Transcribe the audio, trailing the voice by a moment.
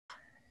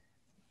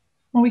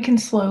Well, we can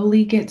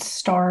slowly get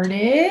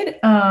started.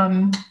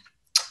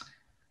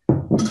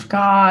 We've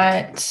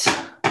got,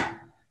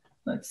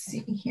 let's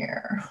see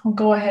here. We'll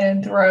go ahead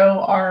and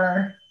throw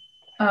our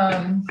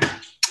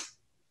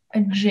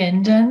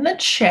agenda in the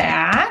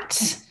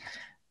chat.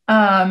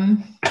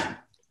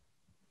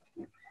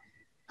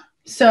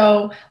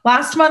 So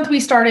last month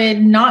we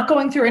started not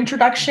going through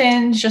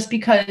introductions just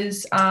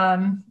because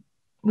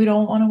we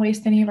don't want to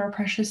waste any of our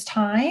precious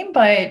time.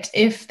 But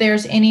if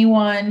there's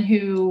anyone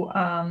who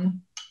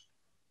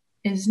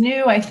is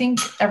new, I think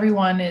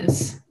everyone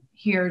is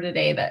here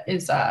today that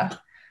is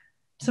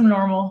some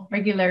normal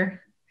regulars.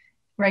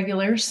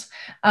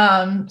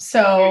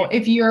 So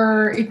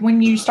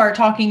when you start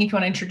talking, if you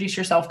want to introduce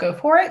yourself, go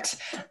for it.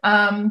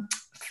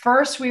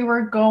 First, we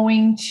were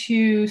going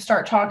to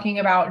start talking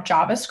about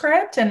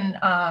JavaScript, and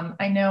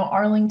I know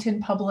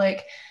Arlington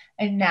Public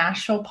and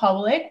Nashville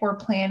Public were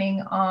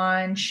planning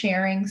on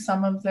sharing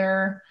some of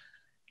their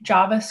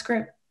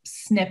JavaScript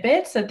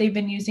snippets that they've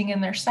been using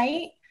in their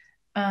site.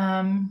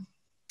 I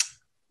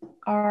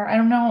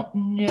don't know.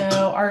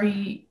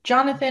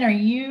 Jonathan, are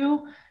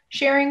you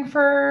sharing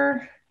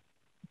for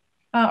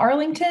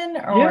Arlington?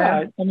 Or?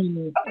 Yeah, I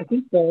mean, okay. I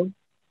think so.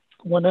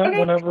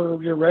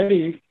 Whenever you're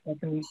ready, I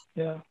can,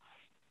 yeah.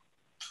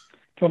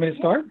 Do you want me to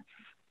start?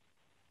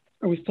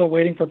 Are we still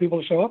waiting for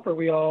people to show up? Or are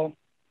we all?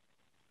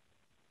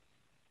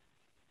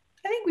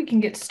 I think we can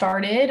get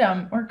started.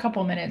 We're a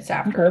couple minutes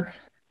after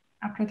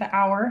the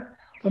hour.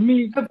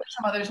 Hopefully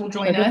some others will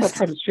join us. I guess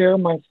I'll try to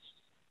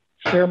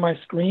share my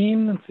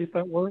screen and see if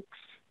that works.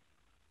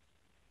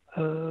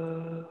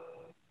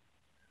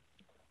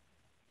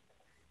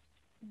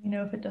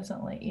 If it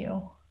doesn't let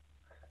you.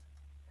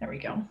 There we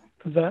go.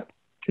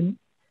 Can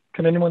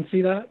anyone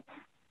see that?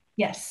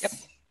 Yes. Yep.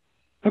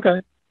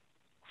 Okay.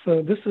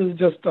 So this is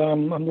just,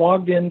 I'm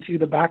logged into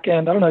the back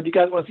end. I don't know, do you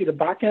guys want to see the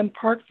back end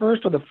part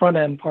first or the front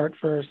end part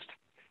first?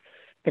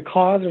 The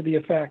cause or the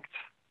effect?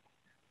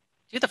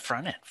 Do the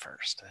front end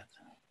first.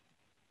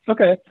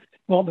 Okay.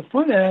 Well, the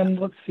front end,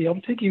 let's see, I'll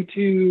take you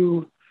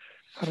to,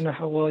 I don't know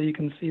how well you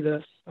can see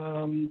this.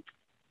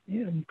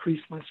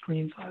 Increase my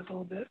screen size a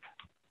little bit.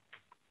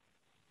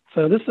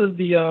 So this is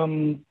the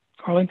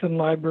Arlington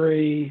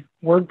Library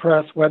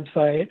WordPress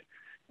website.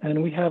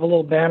 And we have a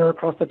little banner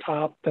across the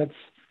top that's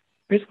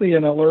basically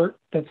an alert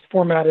that's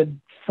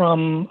formatted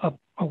from a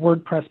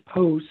WordPress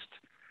post.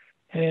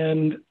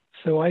 And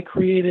so I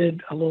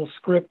created a little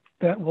script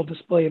that will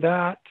display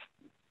that.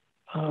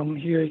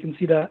 Here you can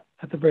see that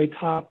at the very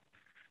top.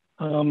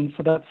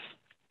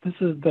 This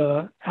is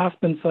the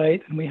Aspen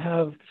site, and we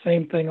have the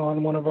same thing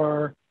on one of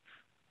our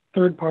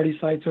third-party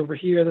sites over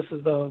here. This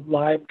is the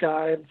live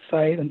guide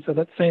site, and so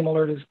that same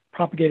alert is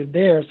propagated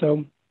there.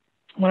 So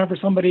whenever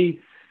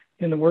somebody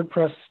in the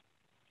WordPress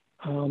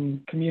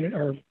community,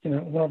 or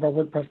one of our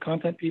WordPress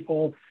content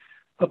people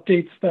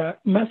updates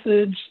that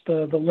message,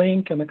 the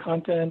link and the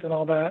content and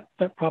all that,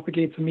 that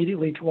propagates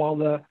immediately to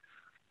all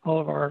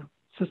of our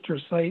sister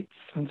sites.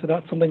 And so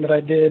that's something that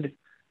I did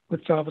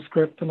with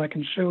JavaScript, and I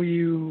can show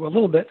you a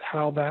little bit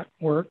how that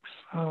works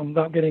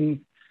without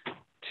getting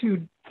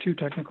too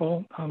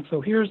technical.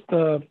 So here's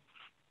the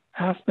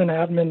Aspen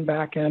admin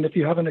backend. If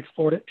you haven't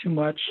explored it too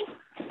much,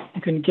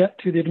 you can get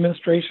to the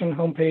administration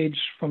homepage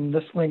from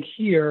this link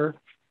here.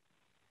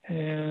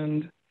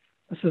 And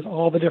this is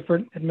all the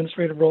different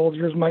administrative roles.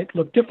 Yours might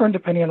look different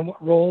depending on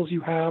what roles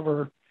you have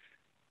or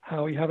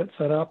how you have it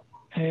set up.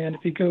 And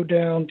if you go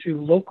down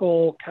to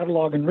local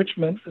catalog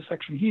enrichment, the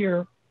section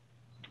here,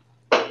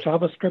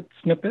 JavaScript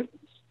snippets.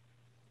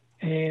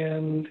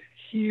 And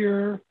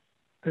here,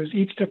 there's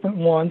each different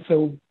one.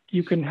 So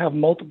you can have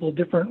multiple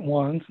different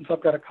ones. Since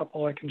I've got a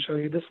couple, I can show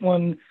you. This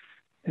one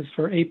is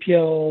for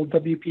APL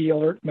WP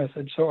alert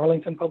message. So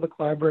Arlington Public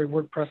Library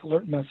WordPress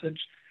alert message.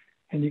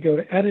 And you go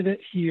to edit it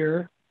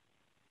here,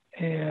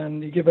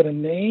 and you give it a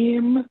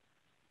name.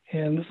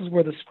 And this is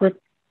where the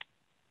script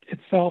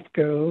itself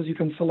goes. You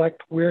can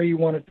select where you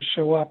want it to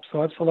show up.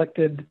 So I've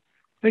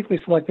basically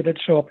selected it to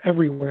show up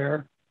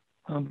everywhere.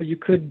 But you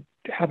could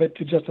have it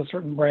to just a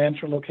certain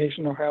branch or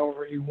location or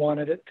however you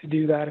wanted it to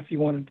do that if you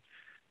wanted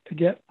to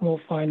get a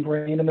little fine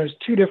grain. And there's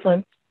two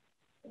different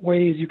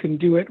ways you can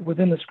do it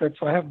within the script.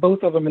 So I have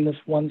both of them in this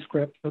one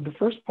script. So the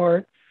first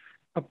part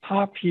up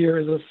top here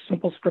is a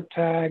simple script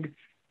tag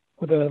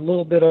with a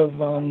little bit of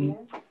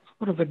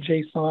sort of a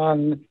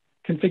JSON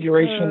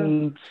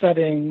configuration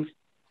settings.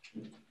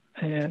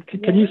 And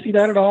can you see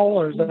that at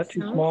all, or is that too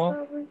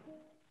small?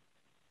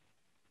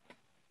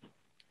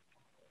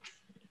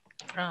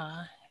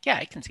 Yeah,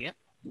 I can see it.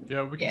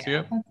 Yeah, we can see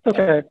it.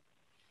 Okay.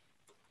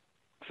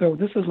 So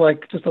this is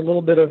like just a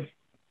little bit of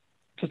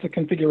just a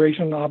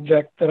configuration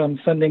object that I'm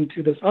sending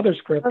to this other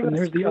script. And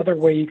here's the other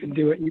way you can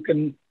do it.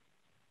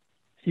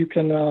 You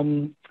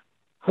can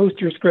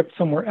host your script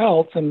somewhere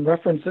else and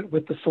reference it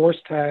with the source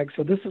tag.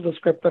 So this is a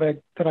script that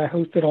I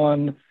hosted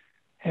on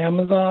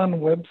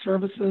Amazon Web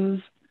Services,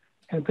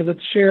 and because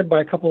it's shared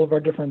by a couple of our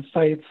different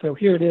sites. So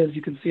here it is.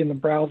 You can see in the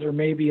browser.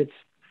 Maybe it's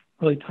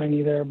really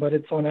tiny there, but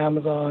it's on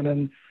Amazon.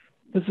 And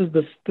this is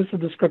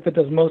the script that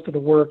does most of the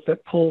work,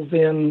 that pulls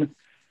in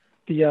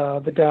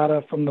the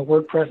data from the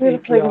WordPress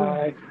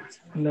API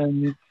and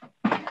then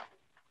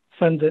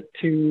sends it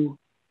to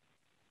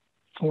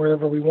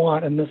wherever we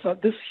want. And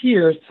this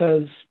here is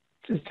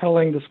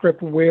telling the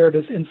script where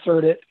to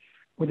insert it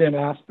within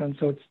Aspen.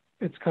 So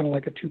it's kind of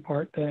like a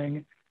two-part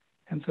thing.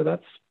 And so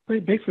that's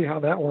basically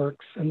how that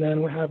works. And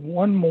then we have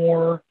one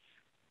more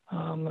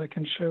that I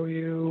can show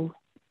you.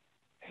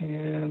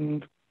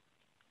 And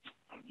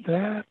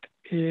that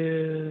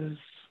is,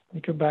 let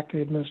me go back to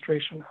the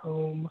administration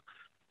home.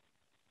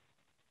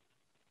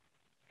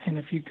 And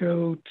if you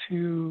go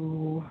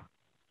to,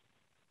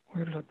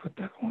 where did I put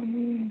that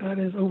one? That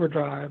is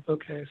Overdrive.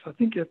 Okay, so I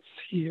think it's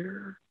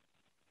here.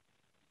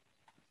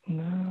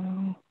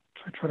 No,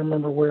 try to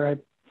remember where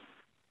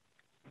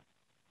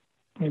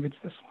maybe it's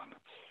this one.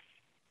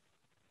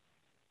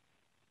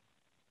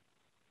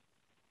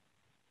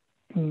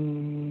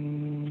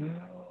 No,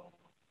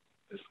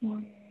 this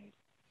one.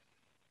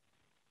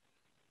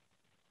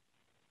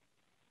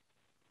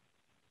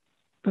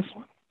 This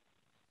one.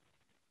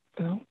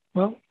 No,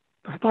 well,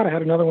 I thought I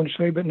had another one to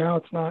show you, but now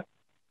it's not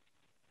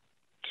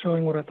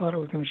showing what I thought it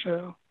was going to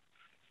show.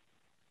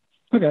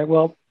 Okay,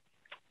 well,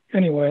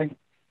 anyway,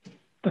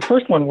 the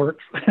first one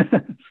works.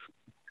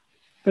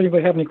 If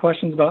anybody have any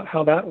questions about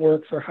how that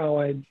works or how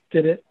I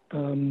did it,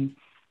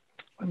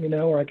 let me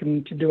know, or I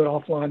can do it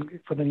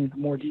offline for the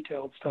more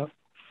detailed stuff.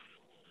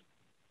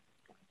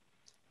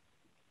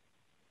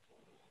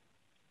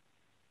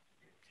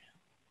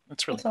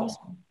 That's really cool.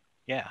 Awesome.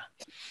 Yeah.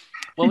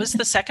 What was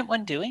the second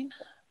one doing?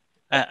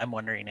 I'm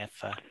wondering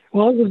if.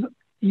 Well, it was,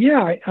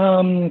 yeah.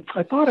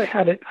 I thought I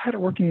had it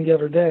working the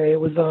other day. It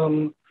was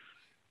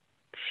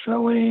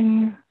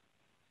showing.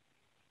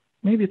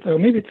 Maybe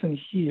it's in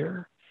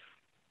here.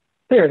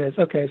 There it is.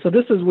 Okay, so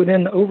this is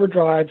within the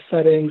Overdrive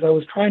settings. I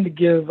was trying to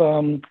give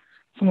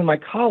some of my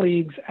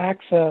colleagues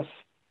access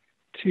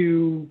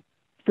to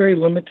very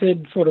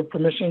limited sort of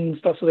permission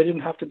stuff, so they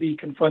didn't have to be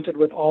confronted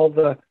with all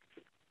the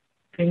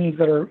things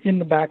that are in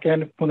the back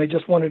end when they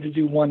just wanted to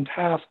do one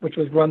task, which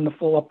was run the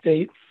full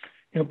update.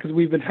 Because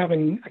we've been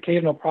having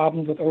occasional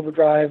problems with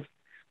Overdrive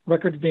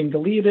records being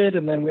deleted,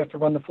 and then we have to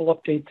run the full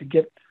update to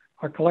get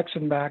our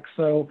collection back.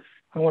 So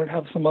I wanted to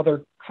have some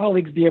other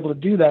colleagues be able to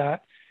do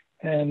that.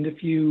 And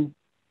if you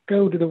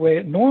go to the way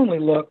it normally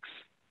looks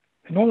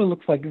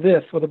like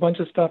this, with a bunch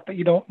of stuff that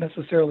you don't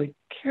necessarily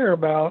care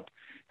about,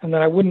 and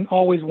that I wouldn't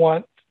always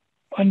want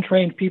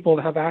untrained people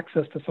to have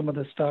access to some of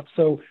this stuff.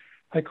 So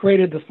I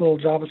created this little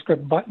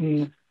JavaScript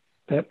button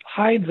that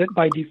hides it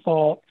by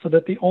default so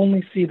that they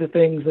only see the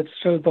things that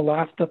shows the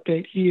last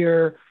update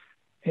here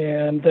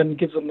and then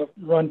gives them the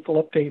run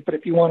full update. But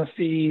if you want to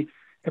see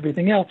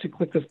everything else, you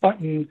click this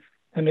button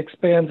and it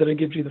expands it and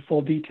gives you the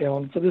full detail.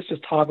 And so this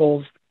just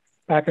toggles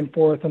back and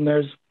forth, and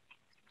there's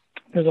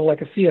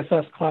like a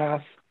CSS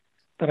class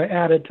that I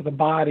added to the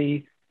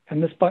body,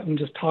 and this button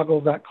just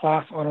toggles that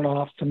class on and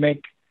off to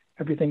make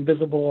everything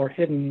visible or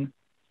hidden.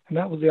 And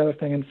that was the other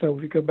thing. And so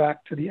if we go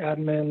back to the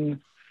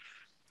admin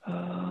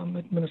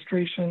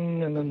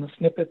administration and then the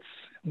snippets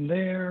in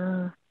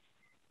there.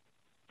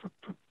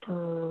 Here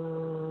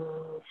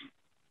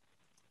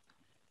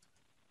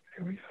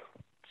we go.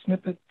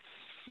 Snippets.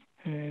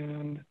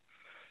 And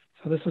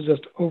so this is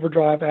just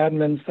Overdrive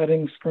admin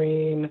settings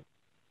screen.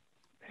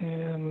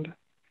 And you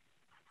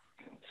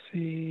can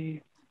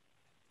see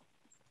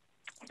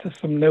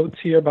just some notes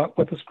here about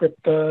what the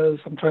script does.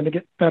 I'm trying to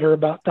get better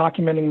about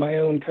documenting my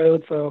own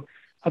code so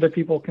other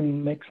people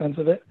can make sense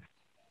of it.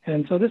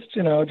 And so this,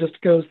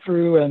 just goes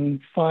through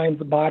and finds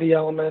the body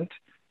element,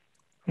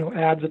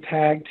 adds a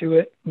tag to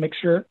it, make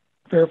sure it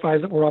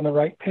verifies that we're on the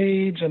right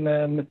page, and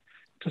then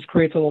just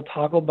creates a little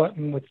toggle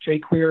button with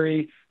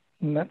jQuery,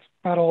 and that's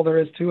about all there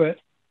is to it.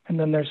 And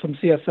then there's some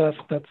CSS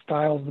that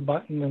styles the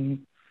button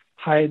and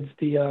hides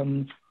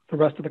the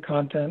rest of the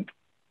content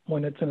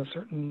when it's in a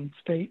certain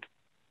state.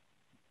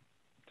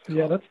 So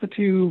yeah, that's the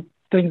two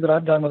things that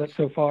I've done with it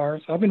so far.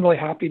 So I've been really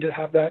happy to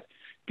have that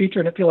feature,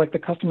 and I feel like the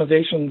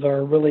customizations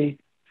are really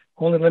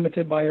only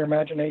limited by your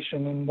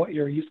imagination and what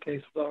your use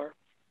cases are.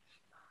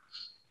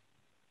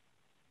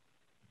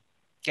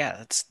 Yeah,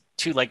 that's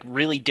two like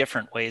really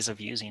different ways of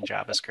using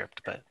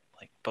JavaScript, but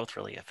like both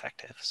really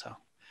effective. So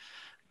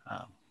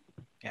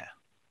yeah,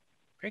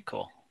 very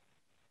cool.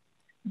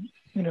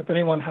 If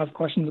anyone has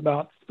questions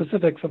about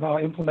specifics of how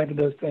I implemented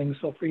those things,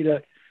 feel free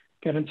to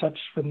get in touch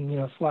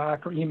from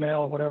Slack or email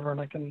or whatever, and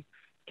I can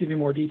give you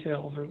more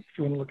details, or if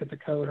you want to look at the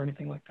code or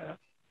anything like that.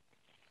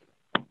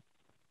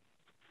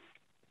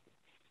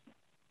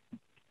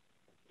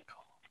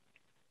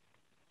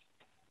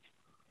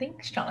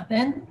 Thanks,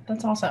 Jonathan.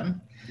 That's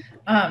awesome.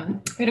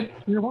 We had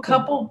a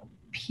couple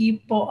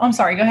people. I'm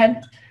sorry, go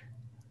ahead.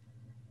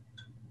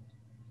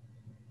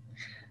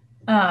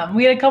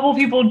 We had a couple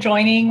people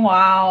joining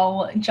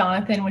while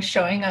Jonathan was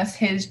showing us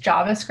his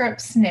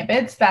JavaScript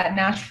snippets that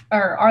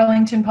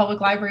Arlington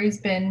Public Library has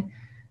been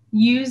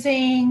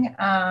using.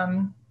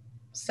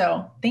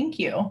 So thank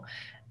you.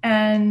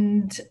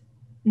 And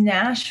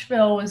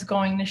Nashville was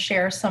going to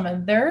share some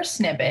of their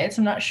snippets.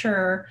 I'm not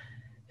sure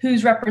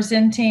who's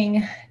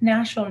representing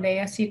Nashville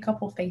today. I see a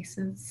couple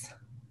faces.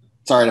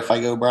 Sorry if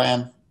I go,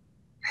 Brian.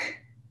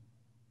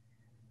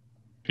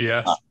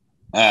 Yeah.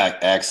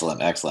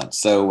 Excellent, excellent.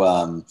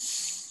 So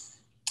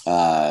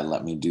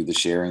let me do the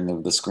sharing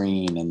of the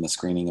screen and the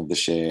screening of the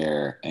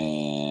share.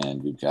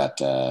 And we've got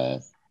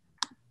the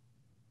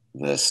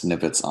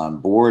snippets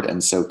on board.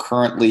 And so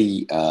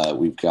currently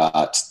we've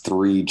got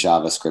 3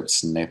 JavaScript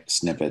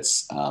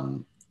snippets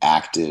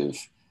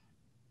active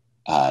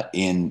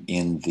in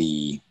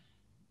the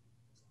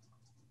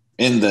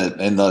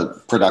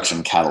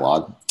production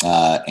catalog.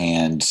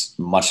 And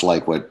much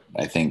like what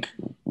I think,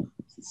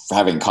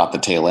 having caught the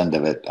tail end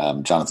of it,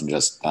 Jonathan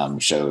just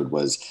showed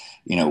was,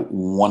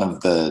 one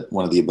of the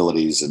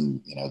abilities, and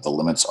the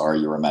limits are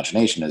your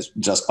imagination, is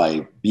just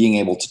by being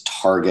able to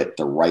target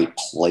the right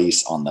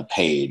place on the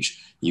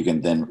page, you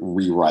can then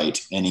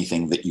rewrite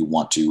anything that you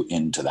want to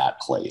into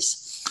that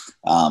place.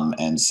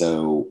 And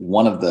so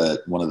one of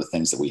the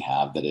things that we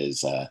have that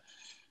is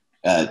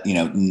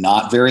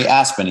not very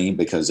Aspen-y,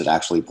 because it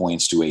actually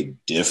points to a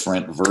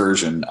different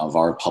version of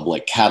our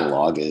public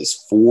catalog,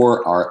 is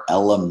for our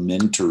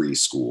elementary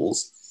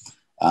schools.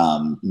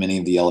 Many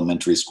of the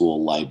elementary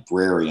school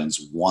librarians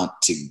want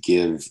to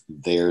give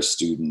their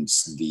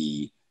students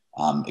the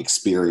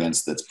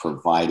experience that's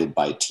provided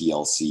by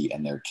TLC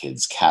and their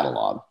kids'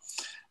 catalog.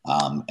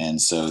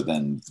 And so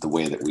then the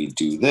way that we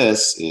do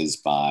this is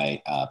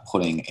by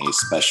putting a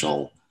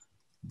special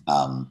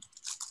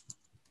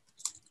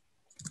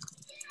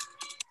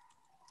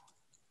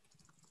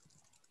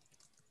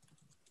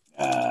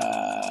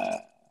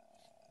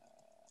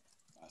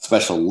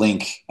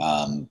link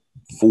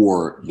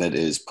that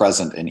is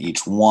present in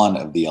each one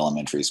of the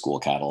elementary school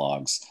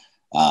catalogs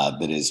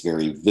that is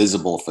very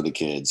visible for the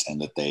kids,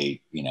 and that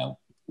they,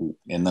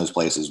 in those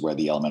places where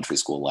the elementary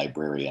school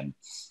librarian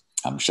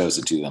shows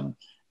it to them,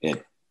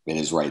 it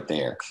is right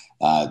there.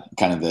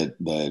 Kind of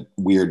the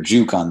weird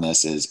juke on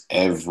this is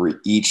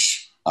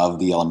each of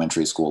the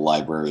elementary school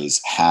libraries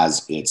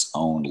has its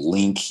own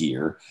link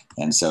here.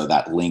 And so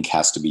that link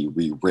has to be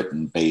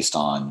rewritten based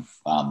on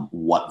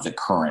what the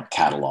current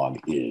catalog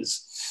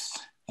is.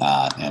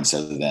 And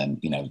so then,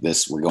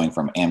 we're going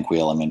from Amqui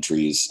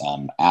Elementary's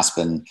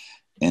Aspen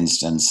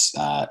instance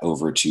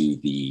over to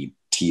the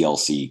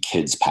TLC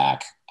Kids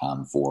Pack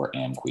for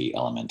Amqui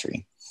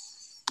Elementary.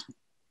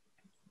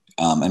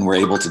 And we're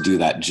able to do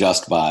that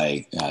just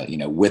by,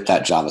 with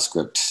that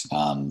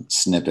JavaScript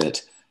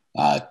snippet,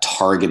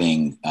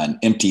 targeting an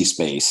empty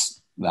space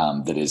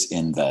that is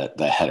in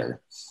the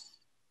header.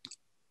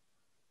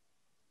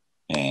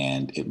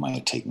 And it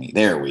might take me,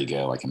 there we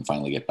go. I can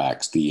finally get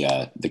back.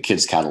 The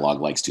kids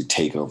catalog likes to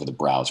take over the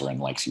browser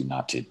and likes you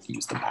not to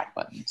use the back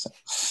button. So,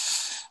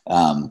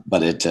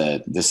 but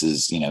this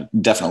is,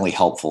 definitely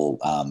helpful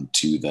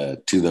to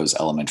those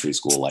elementary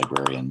school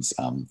librarians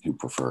who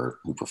prefer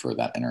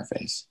that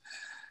interface.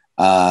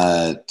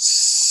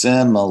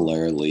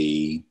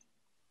 Similarly,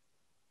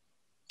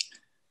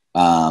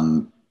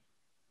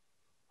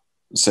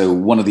 so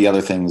one of the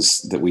other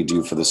things that we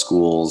do for the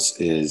schools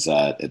is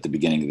at the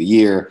beginning of the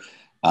year,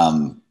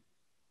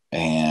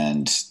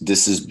 and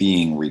this is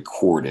being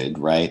recorded,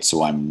 right?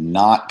 So I'm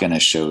not going to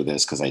show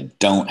this because I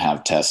don't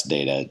have test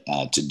data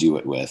to do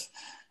it with.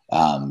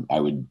 I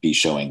would be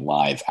showing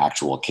live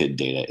actual kid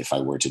data if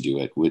I were to do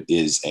it. It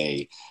is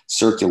a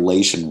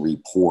circulation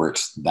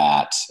report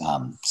that,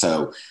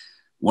 so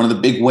one of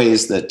the big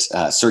ways that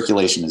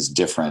circulation is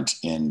different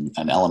in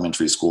an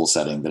elementary school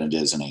setting than it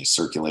is in a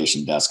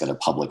circulation desk at a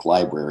public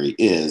library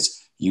is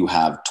you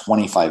have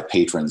 25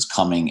 patrons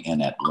coming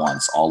in at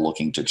once, all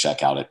looking to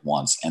check out at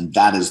once. And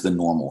that is the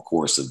normal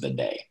course of the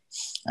day,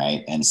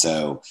 right? And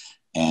so,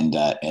 and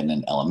in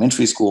an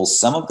elementary school,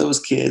 some of those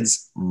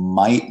kids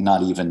might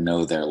not even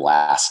know their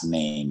last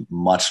name,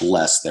 much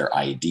less their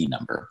ID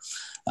number.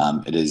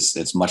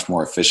 It's much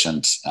more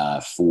efficient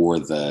for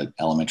the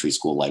elementary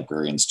school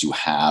librarians to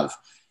have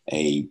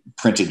a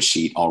printed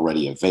sheet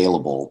already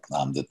available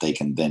that they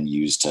can then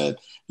use to,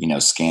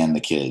 scan the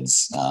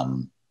kids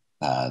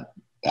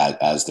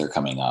as they're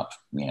coming up,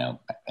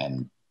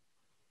 and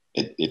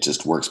it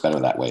just works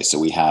better that way. So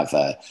we have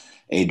a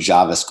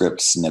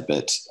JavaScript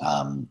snippet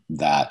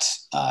that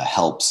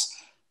helps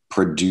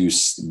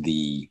produce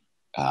the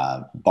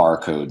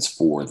barcodes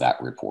for that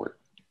report.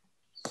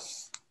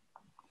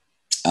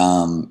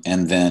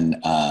 And then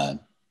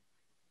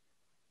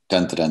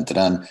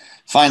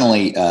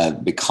finally,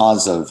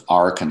 because of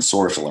our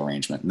consortial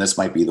arrangement, and this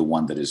might be the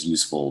one that is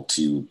useful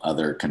to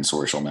other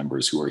consortial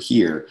members who are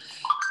here,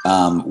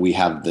 we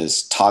have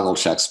this toggle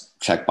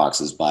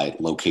checkboxes by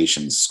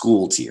location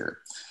school tier.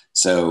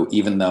 So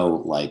even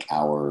though like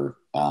our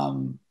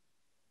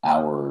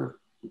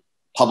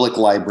public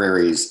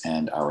libraries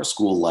and our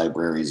school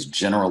libraries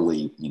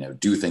generally,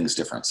 do things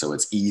different. So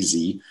it's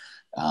easy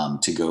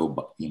to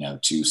go,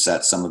 to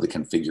set some of the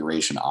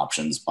configuration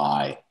options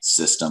by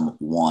system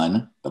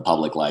 1, the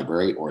public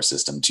library, or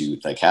system 2,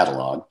 the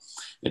catalog.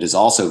 It is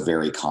also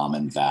very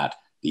common that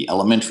the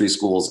elementary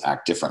schools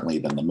act differently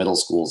than the middle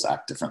schools,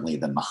 act differently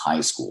than the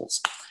high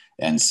schools.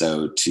 And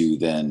so to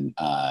then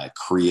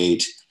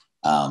create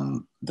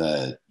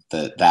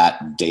that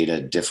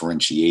data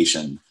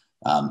differentiation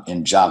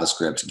in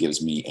JavaScript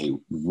gives me a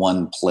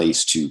one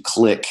place to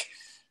click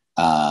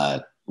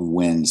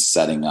when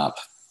setting up.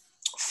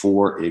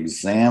 For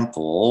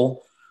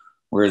example,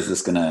 where is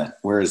this gonna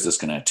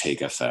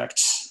take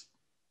effect?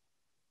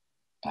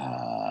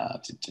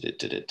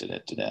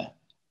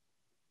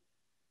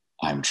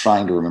 I'm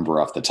trying to remember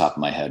off the top of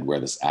my head where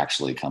this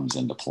actually comes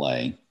into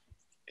play.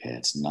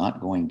 It's not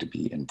going to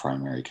be in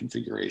primary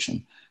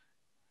configuration.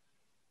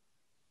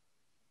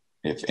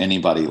 If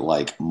anybody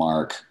like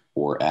Mark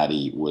or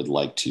Addie would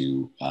like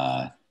to,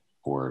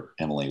 or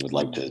Emily would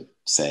like to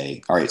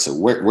say, all right, so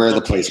where are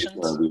the places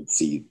where we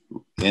see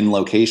in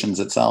locations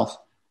itself?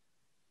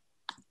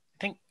 I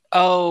think,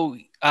 or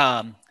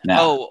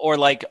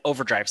like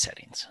overdrive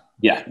settings.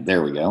 Yeah,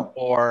 there we go.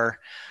 Or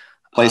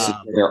places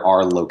where there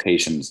are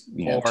locations,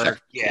 or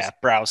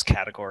browse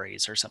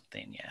categories or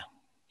something. Yeah.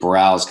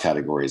 Browse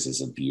categories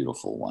is a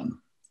beautiful one.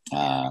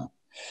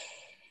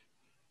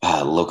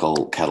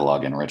 Local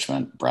catalog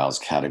enrichment, browse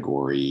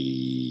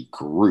category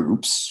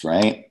groups,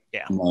 right?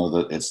 Yeah. No,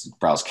 it's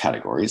browse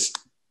categories.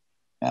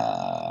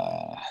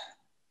 Yeah,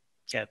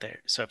 there.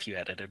 So if you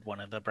edited one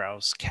of the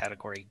browse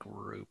category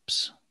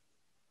groups.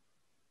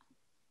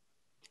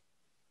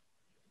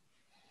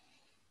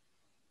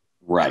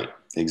 Right,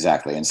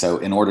 exactly. And so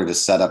in order to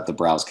set up the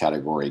browse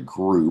category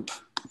group,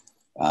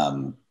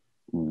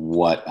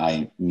 what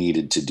I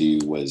needed to do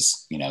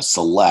was,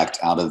 select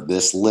out of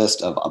this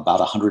list of about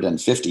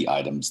 150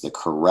 items, the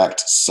correct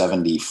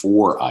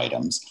 74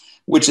 items,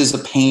 which is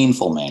a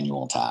painful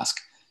manual task.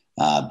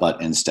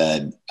 But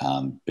instead,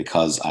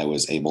 because I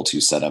was able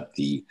to set up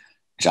the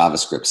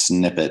JavaScript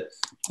snippet,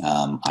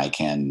 I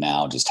can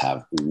now just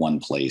have one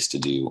place to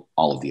do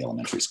all of the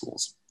elementary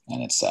schools,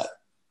 and it's set.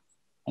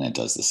 And it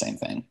does the same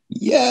thing.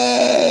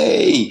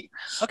 Yay!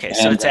 Okay,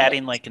 so it's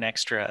adding like an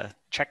extra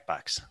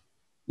checkbox.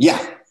 Yeah.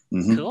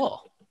 Mm-hmm.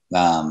 Cool.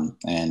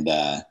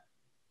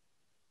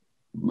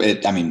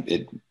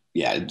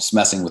 It's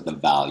messing with the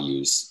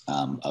values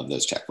of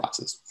those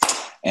checkboxes.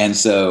 And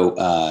so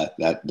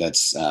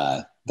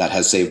that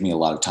has saved me a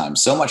lot of time,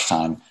 so much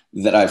time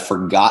that I've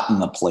forgotten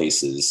the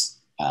places,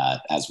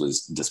 as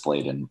was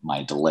displayed in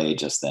my delay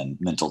just then,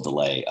 mental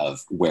delay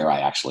of where I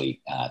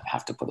actually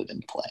have to put it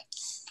into play.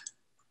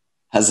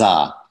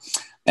 Huzzah.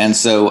 And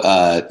so,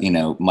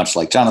 much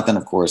like Jonathan,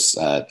 of course,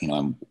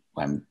 I'm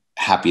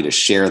happy to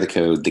share the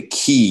code. The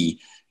key,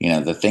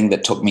 the thing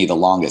that took me the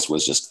longest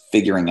was just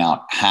figuring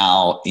out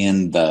how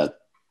in the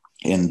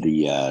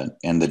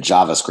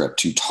JavaScript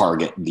to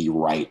target the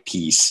right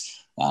piece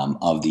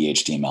of the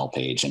HTML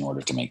page in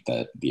order to make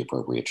the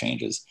appropriate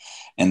changes.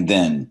 And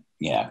then,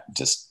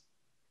 just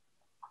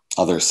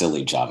other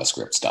silly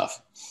JavaScript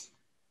stuff.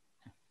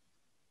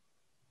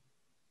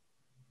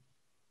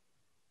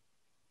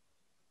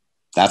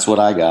 That's what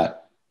I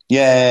got.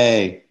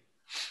 Yay.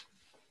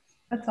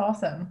 That's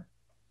awesome.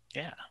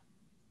 Yeah.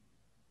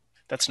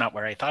 That's not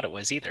where I thought it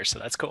was either. So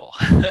that's cool.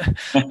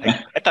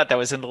 I thought that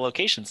was in the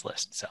locations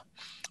list. So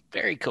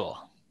very cool.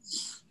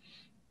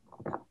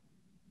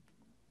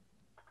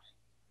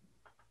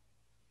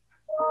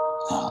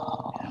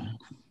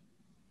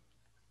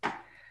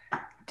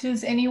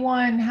 Does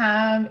anyone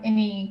have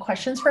any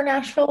questions for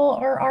Nashville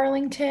or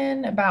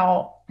Arlington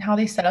about how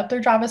they set up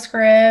their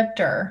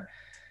JavaScript, or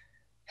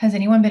has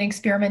anyone been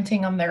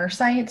experimenting on their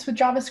sites with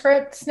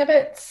JavaScript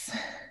snippets?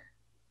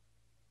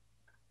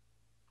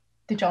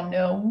 Did y'all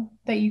know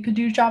that you could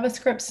do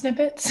JavaScript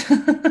snippets?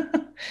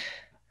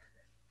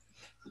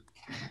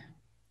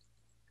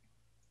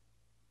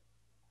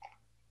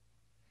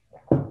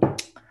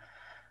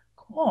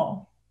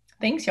 Cool.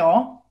 Thanks,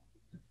 y'all.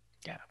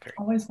 Yeah.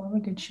 Always love a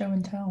good show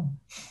and tell.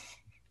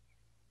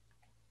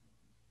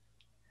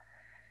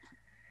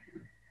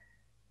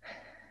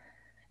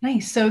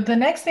 Nice. So the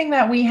next thing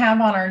that we have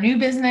on our new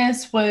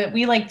business, what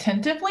we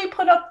tentatively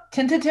put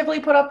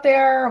up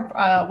there,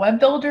 web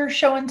builder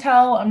show and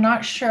tell. I'm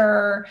not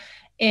sure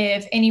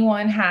if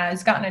anyone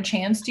has gotten a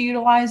chance to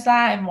utilize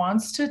that and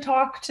wants to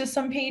talk to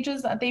some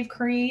pages that they've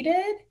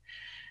created.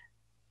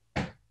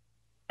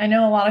 I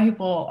know a lot of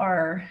people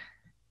are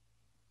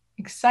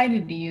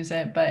excited to use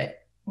it, but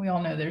we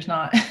all know there's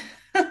not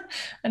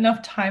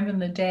enough time in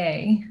the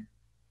day.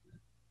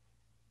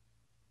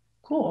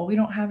 Cool. We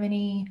don't have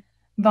any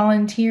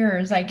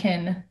volunteers. I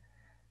can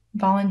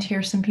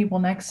volunteer some people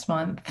next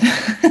month.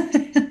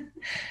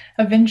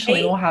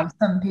 Eventually we'll have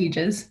some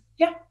pages.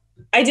 Yeah.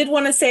 I did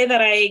want to say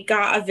that I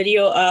got a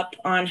video up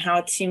on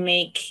how to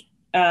make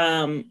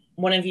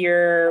one of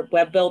your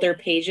web builder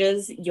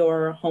pages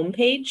your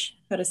homepage,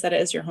 how to set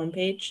it as your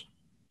homepage.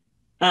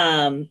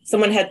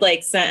 Someone had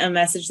sent a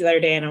message the other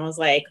day and I was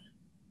like,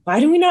 why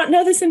do we not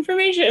know this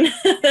information?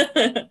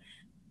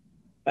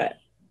 But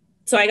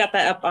so I got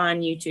that up on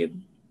YouTube.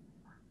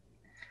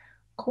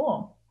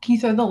 Cool. Can you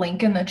throw the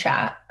link in the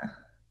chat?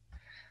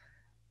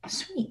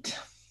 Sweet.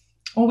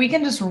 Well, we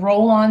can just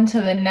roll on to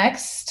the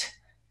next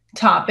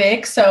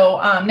topic.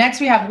 So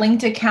next we have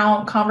linked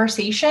account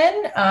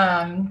conversation,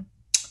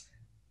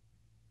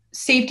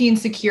 safety and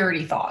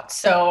security thoughts.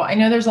 So I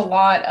know there's a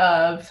lot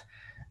of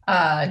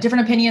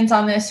different opinions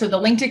on this. So the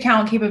linked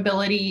account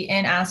capability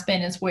in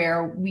Aspen is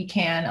where we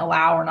can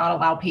allow or not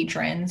allow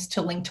patrons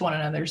to link to one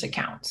another's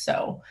accounts.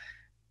 So,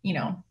 you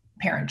know,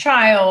 parent,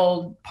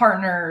 child,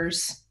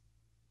 partners,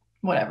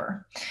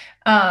 whatever.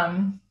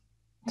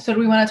 So do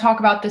we want to talk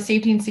about the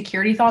safety and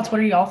security thoughts?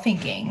 What are y'all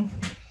thinking?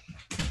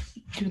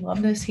 Do you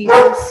love this? Hate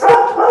this?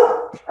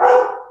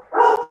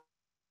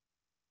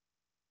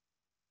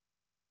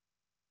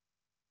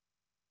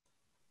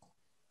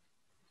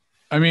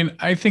 I mean,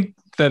 I think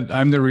that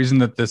I'm the reason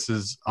that this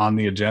is on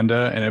the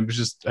agenda. And it was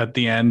just at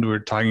the end, we were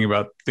talking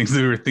about things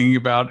that we were thinking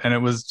about. And it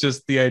was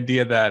just the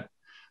idea that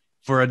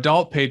for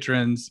adult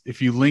patrons,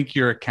 if you link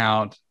your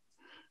account,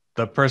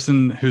 the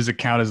person whose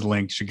account is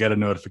linked should get a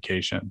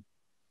notification,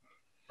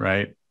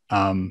 right?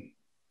 And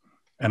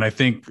I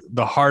think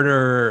the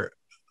harder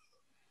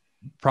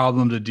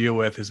problem to deal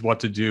with is what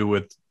to do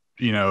with,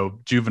 you know,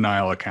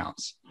 juvenile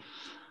accounts.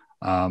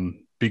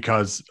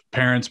 Because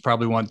parents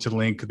probably want to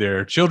link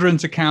their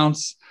children's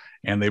accounts,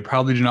 and they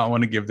probably do not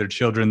want to give their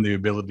children the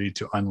ability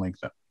to unlink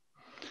them.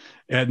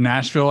 At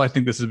Nashville, I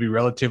think this would be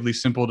relatively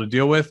simple to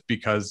deal with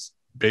because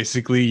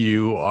basically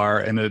you are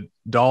an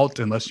adult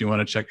unless you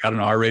want to check out an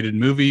R-rated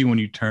movie when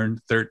you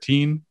turn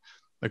 13,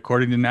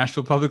 according to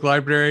Nashville Public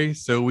Library.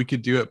 So we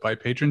could do it by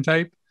patron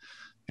type.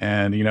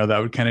 And, you know, that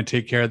would kind of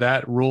take care of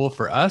that rule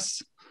for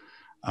us.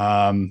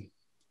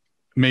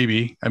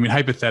 Maybe, I mean,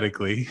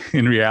 hypothetically,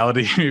 in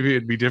reality, maybe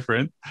it'd be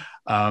different.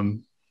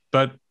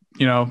 But,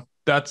 you know,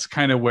 that's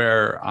kind of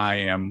where I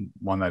am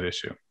on that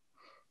issue.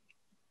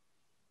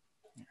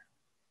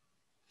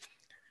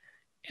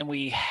 And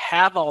we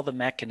have all the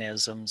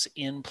mechanisms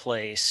in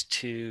place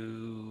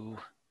to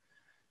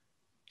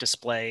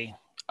display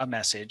a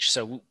message.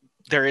 So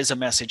there is a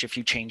message if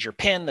you change your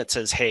PIN that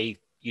says, hey,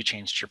 you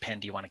changed your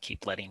PIN. Do you want to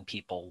keep letting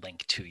people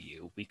link to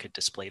you? We could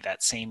display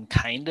that same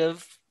kind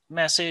of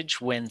message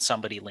when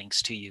somebody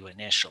links to you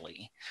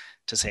initially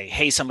to say,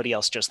 hey, somebody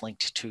else just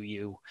linked to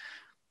you.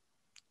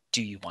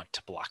 Do you want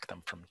to block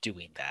them from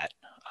doing that?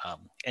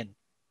 And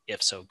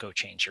if so, go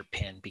change your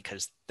PIN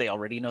because they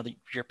already know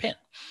your PIN.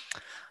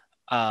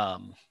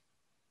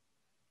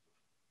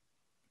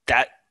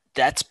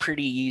 That's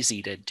pretty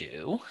easy to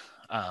do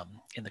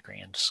in the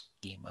grand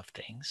scheme of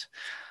things.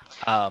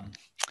 The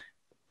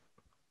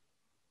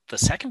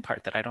second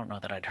part that I don't know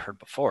that I'd heard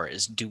before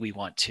is, do we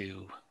want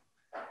to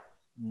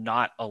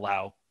not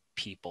allow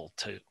people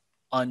to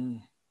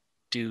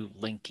undo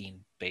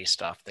linking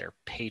based off their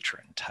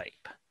patron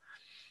type?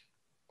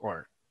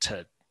 Or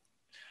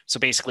so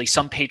basically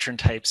some patron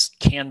types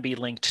can be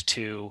linked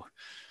to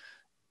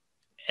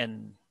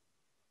and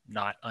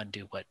not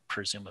undo what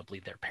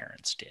presumably their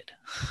parents did.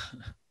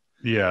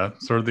 Yeah,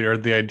 sort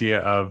of the idea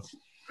of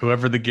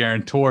whoever the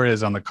guarantor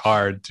is on the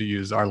card to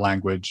use our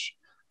language,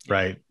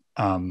 right?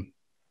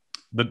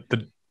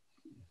 The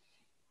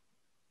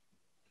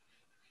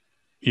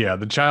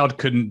child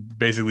couldn't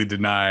basically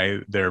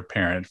deny their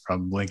parent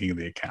from linking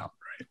the account,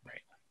 right?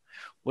 Right.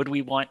 Would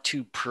we want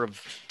to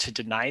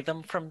deny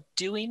them from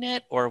doing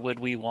it, or would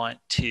we want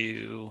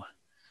to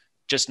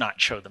just not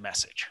show the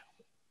message?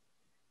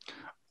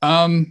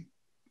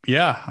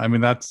 Yeah, I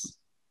mean that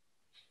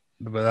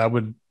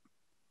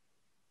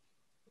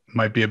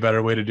might be a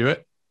better way to do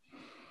it.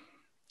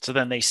 So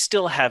then they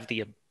still have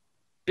the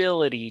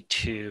ability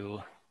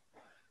to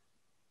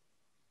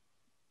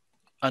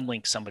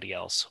unlink somebody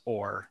else,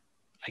 or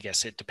I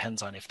guess it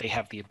depends on if they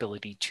have the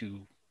ability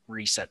to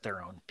reset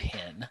their own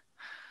PIN,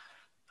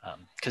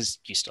 because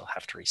you still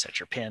have to reset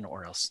your PIN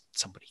or else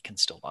somebody can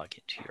still log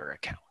into your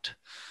account.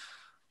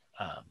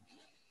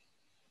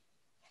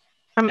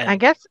 I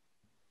guess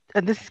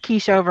this is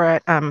Keisha over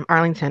at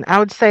Arlington. I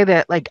would say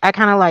that like I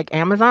kind of like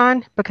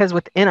Amazon because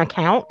within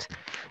account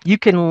you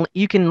can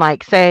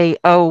like say,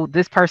 oh,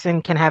 this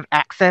person can have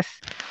access.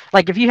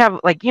 Like if you have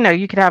like, you know,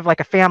 you could have like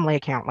a family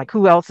account, like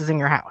who else is in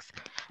your house,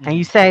 and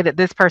you say that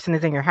this person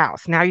is in your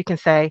house. Now you can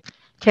say,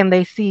 can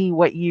they see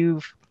what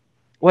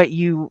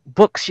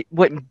books,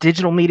 what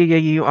digital media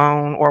you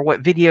own, or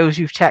what videos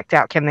you've checked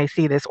out? Can they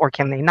see this or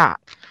can they not?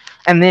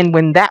 And then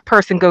when that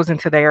person goes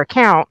into their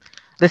account,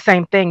 the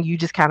same thing, you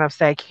just kind of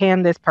say,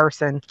 can this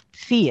person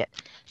see it?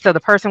 So the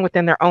person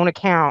within their own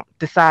account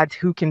decides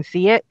who can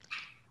see it.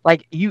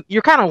 Like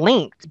you're kind of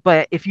linked,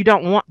 but if you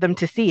don't want them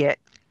to see it,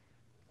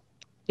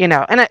 you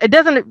know, and it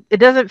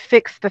doesn't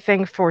fix the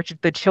thing for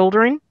the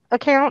children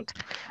account,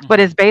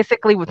 but it's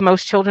basically with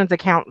most children's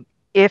account,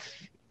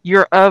 if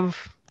you're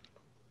of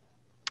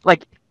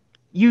like,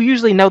 you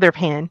usually know their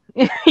PIN.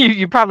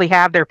 you probably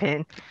have their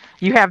PIN.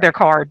 You have their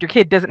card. Your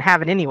kid doesn't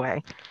have it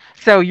anyway.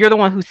 So you're the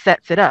one who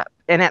sets it up.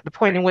 And at the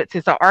point in which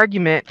it's an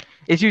argument,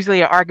 it's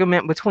usually an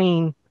argument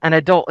between an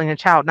adult and a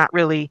child. Not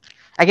really.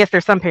 I guess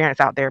there's some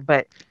parents out there,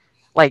 but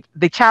like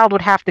the child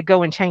would have to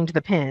go and change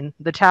the PIN.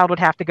 The child would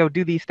have to go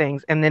do these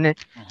things. And then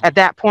at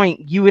that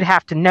point, you would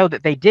have to know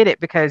that they did it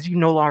because you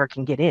no longer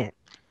can get in.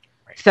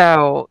 Right.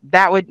 So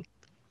that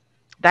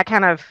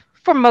kind of,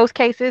 for most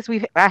cases,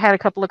 I had a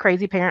couple of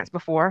crazy parents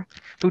before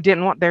who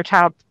didn't want their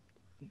child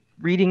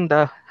reading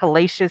the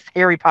hellacious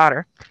Harry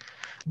Potter,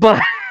 but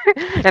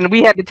and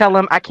we had to tell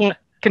them, I can't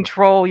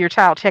control your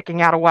child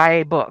checking out a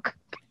YA book.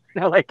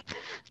 Like,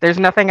 there's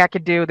nothing I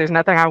could do. There's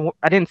nothing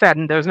I didn't say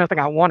there's nothing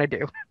I want to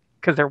do,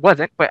 because there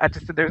wasn't, but I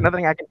just said there's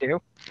nothing I can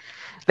do.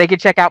 They can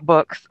check out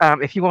books.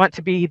 If you want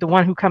to be the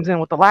one who comes in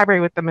with the library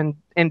with them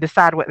and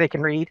decide what they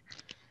can read,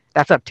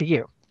 that's up to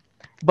you.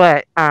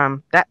 But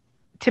that,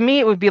 to me,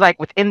 it would be like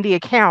within the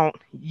account,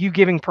 you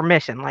giving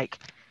permission. Like,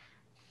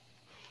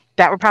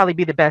 that would probably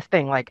be the best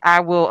thing. Like, I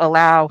will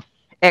allow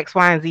X,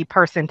 Y, and Z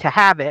person to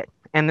have it,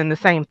 and then the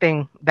same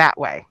thing that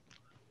way.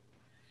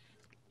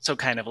 So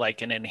kind of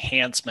like an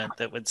enhancement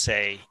that would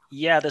say,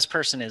 yeah, this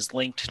person is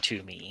linked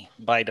to me.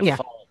 By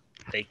default,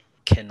 they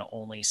can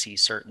only see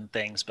certain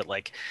things, but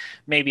like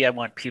maybe I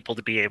want people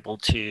to be able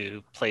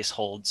to place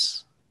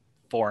holds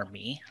for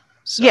me.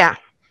 So, yeah.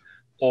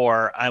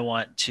 Or I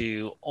want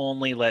to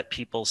only let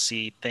people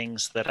see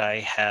things that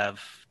I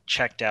have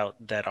checked out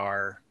that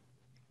are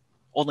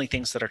only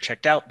things that are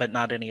checked out, but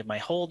not any of my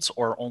holds,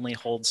 or only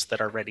holds that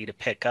are ready to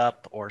pick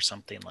up, or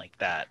something like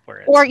that.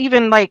 Or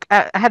even like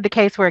I had the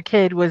case where a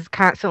kid was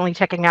constantly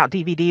checking out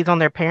DVDs on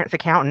their parents'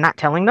 account and not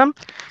telling them.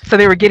 So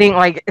they were getting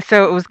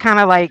so it was kind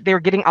of like they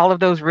were getting all of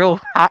those real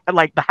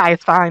like the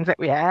highest fines that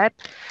we had.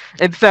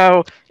 And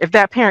so if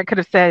that parent could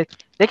have said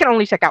they can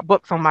only check out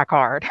books on my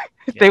card,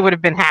 they would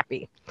have been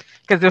happy.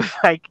 Because it was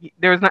like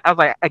I was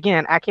like,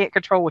 again, I can't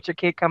control what your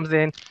kid comes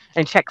in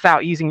and checks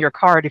out using your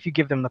card if you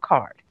give them the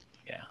card.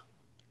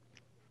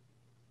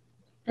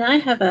 And I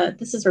have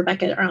this is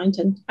Rebecca at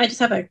Arlington. I just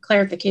have a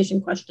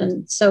clarification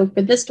question. So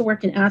for this to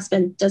work in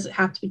Aspen, does it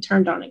have to be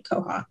turned on in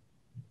Koha?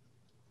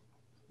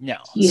 No.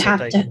 You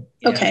have to.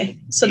 Okay.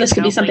 So this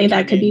could be something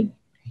that could be.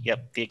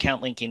 Yep. The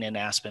account linking in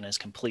Aspen is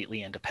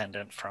completely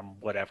independent from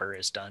whatever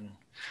is done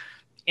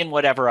in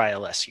whatever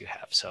ILS you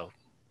have. So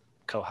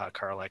Koha,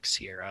 Carlex,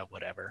 Sierra,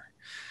 whatever.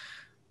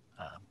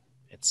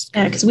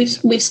 Because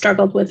we've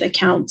struggled with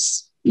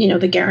accounts,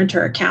 the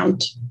guarantor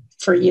account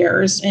for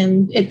years,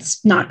 and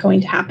it's not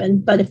going to happen.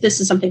 But if this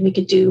is something we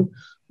could do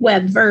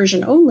web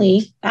version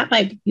only, that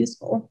might be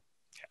useful.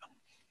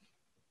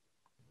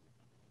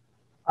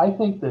 I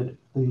think that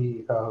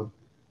the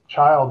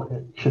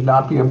child should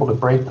not be able to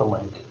break the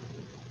link.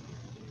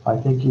 I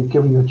think you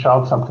giving the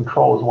child some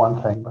control is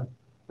one thing, but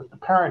if the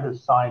parent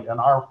has signed in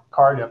our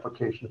card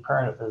application, the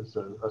parent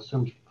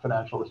assumes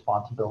financial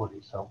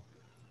responsibility. So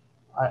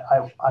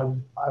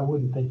I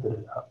wouldn't think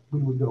that we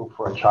would go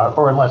for a child,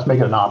 or unless make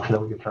it an option that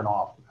we could turn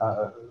off,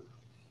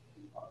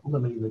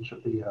 limiting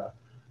the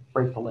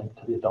break the link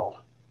to the adult.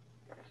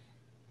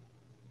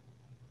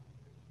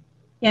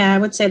 Yeah, I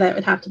would say that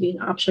would have to be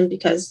an option,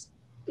 because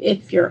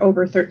if you're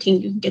over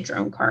 13, you can get your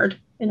own card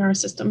in our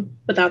system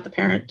without the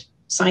parent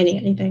signing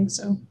anything.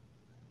 So.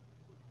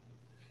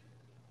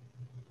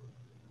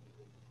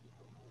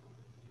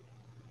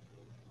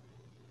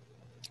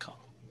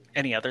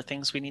 Any other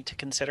things we need to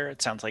consider?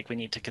 It sounds like we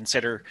need to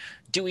consider,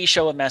 do we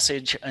show a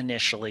message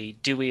initially?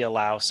 Do we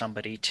allow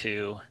somebody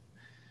to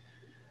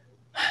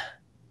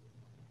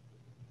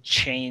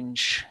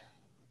change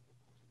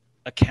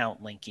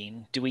account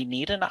linking? Do we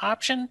need an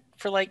option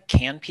for like,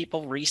 can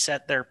people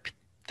reset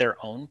their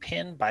own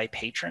PIN by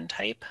patron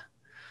type?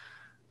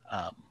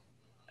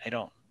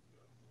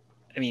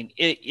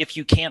 If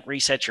you can't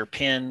reset your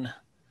PIN,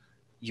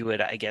 you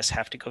would, I guess,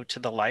 have to go to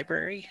the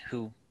library,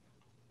 who,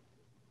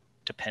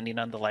 depending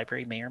on the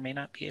library, may or may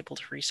not be able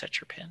to reset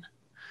your PIN.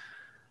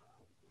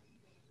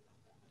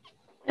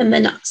 And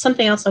then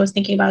something else I was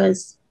thinking about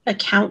is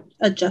account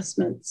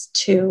adjustments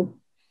too,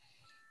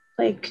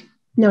 like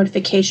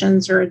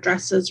notifications or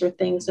addresses or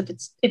things. If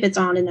it's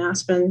on in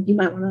Aspen, you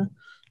might want to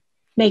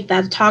make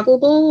that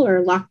toggleable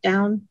or locked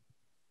down,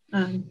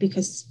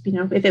 because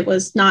if it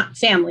was not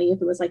family,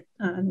 if it was like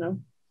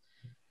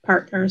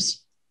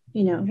partners,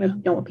 I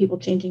don't want people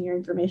changing your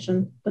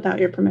information without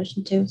your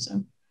permission too.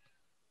 So.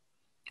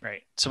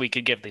 Right. So we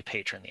could give the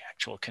patron the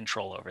actual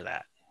control over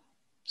that.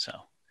 So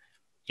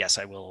yes,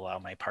 I will allow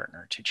my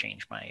partner to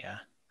change my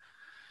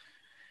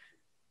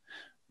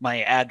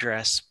my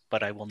address,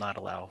 but I will not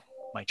allow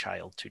my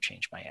child to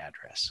change my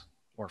address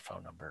or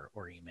phone number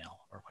or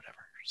email or whatever.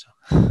 So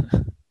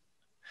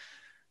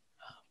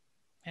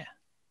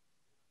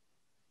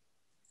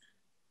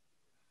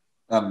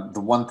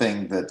the one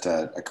thing that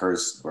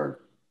occurs,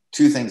 or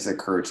two things that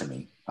occur to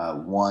me.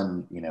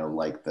 One,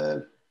 like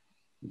the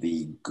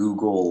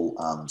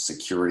Google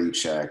security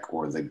check,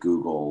 or the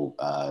Google,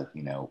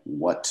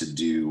 what to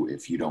do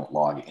if you don't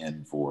log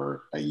in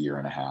for a year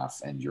and a half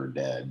and you're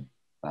dead.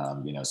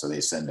 So they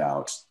send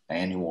out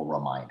annual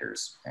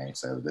reminders. Okay,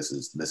 so this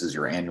is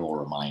your annual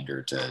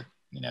reminder to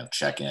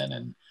check in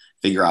and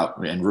figure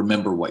out and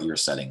remember what your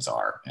settings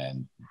are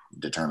and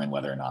determine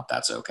whether or not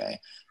that's okay.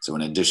 So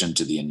in addition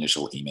to the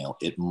initial email,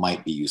 it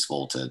might be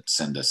useful to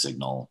send a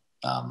signal,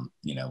 on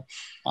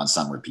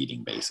some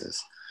repeating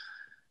basis.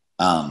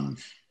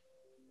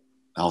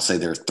 I'll say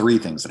there are three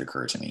things that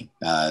occur to me.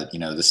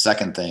 The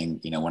second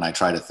thing, when I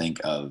try to think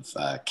of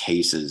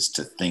cases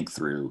to think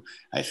through,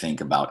 I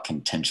think about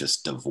contentious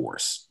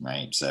divorce,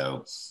 right?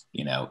 So,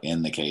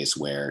 in the case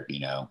where,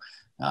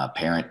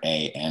 parent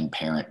A and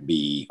parent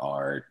B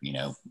are,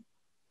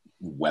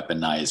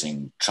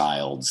 weaponizing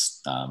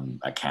child's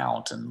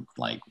account and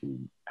like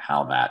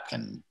how that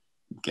can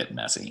get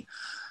messy.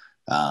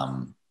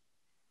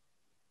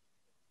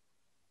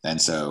 And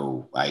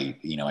so I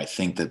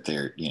think that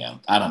there,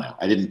 I don't know,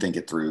 I didn't think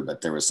it through,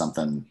 but there was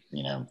something,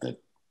 that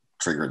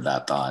triggered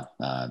that thought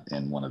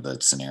in one of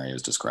the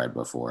scenarios described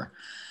before.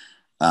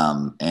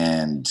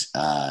 And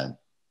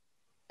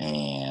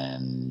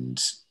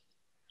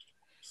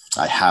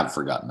I have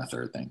forgotten the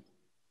third thing.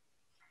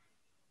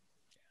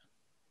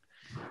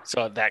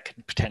 So that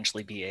could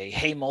potentially be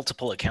hey,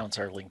 multiple accounts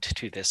are linked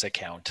to this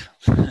account.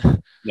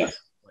 Yes.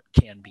 What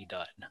can be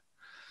done?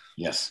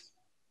 Yes.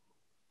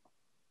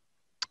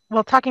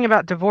 Well, talking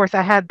about divorce,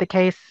 I had the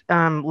case.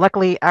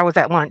 Luckily, I was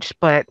at lunch,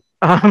 but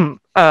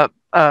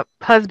a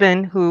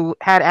husband who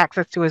had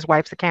access to his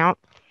wife's account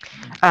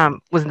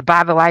was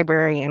by the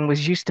library and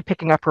was used to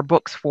picking up her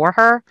books for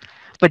her,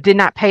 but did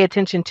not pay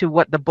attention to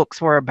what the books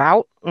were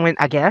about,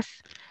 I guess.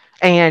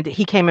 And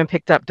he came and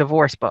picked up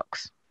divorce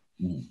books.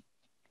 Mm.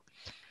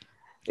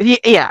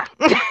 Yeah.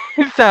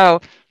 So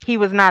he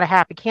was not a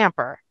happy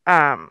camper.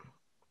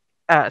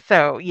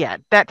 So yeah,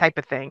 that type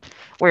of thing,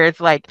 where it's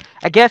like,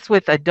 I guess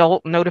with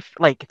adult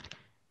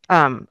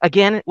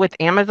again with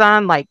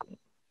Amazon, like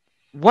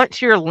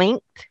once you're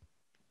linked,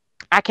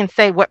 I can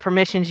say what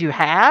permissions you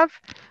have,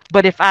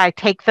 but if I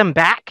take them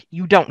back,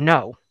 you don't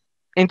know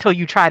until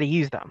you try to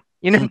use them.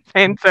 You know what I'm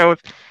saying? So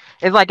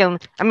it's like,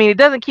 it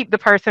doesn't keep the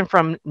person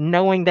from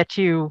knowing that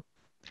you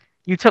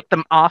took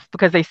them off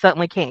because they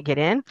suddenly can't get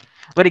in,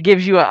 but it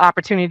gives you an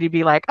opportunity to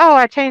be like, oh,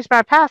 I changed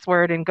my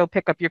password, and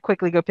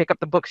quickly go pick up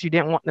the books you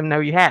didn't want them to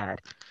know you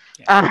had,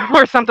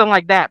 or something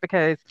like that.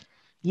 Because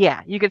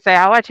yeah, you could say,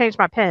 oh, I changed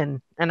my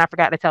PIN and I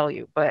forgot to tell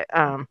you, but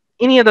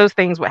any of those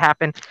things would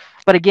happen.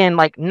 But again,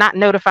 like not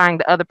notifying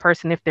the other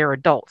person if they're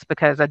adults,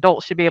 because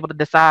adults should be able to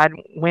decide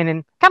when,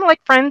 and kind of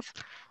like friends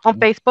on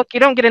Facebook, you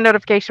don't get a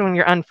notification when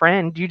you're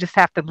unfriend. You just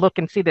have to look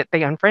and see that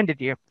they unfriended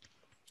you.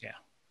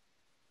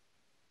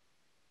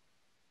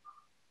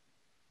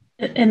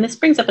 And this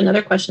brings up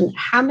another question.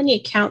 How many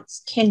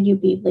accounts can you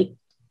be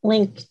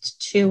linked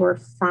to or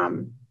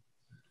from?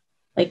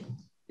 Like,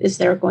 is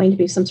there going to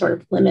be some sort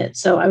of limit?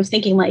 So I was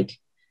thinking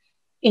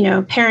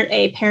parent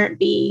A, parent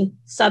B,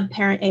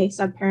 sub-parent A,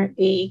 sub-parent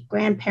B,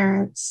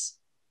 grandparents,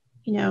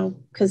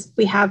 because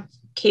we have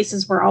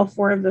cases where all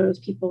 4 of those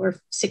people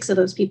or 6 of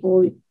those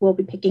people will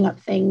be picking up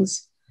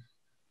things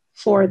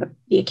for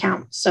the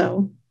account.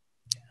 So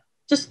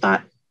just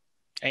thought.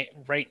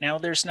 Right now,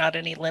 there's not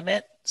any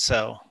limit.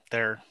 So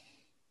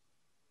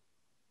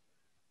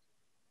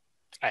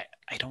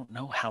I don't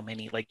know how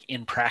many, like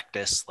in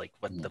practice, like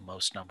what the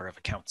most number of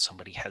accounts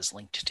somebody has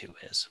linked to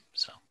is.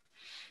 So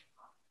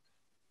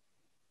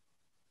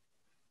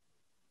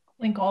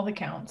link all the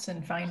accounts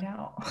and find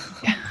out.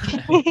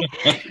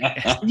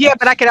 Yeah,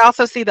 but I could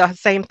also see the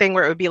same thing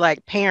where it would be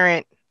like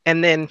parent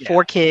and then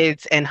 4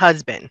 kids and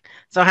husband.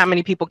 So how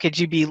many people could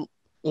you be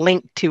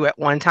linked to at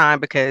one time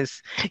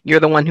because you're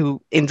the one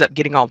who ends up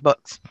getting all the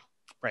books?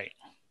 Right.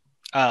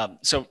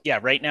 So yeah,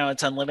 right now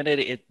it's unlimited.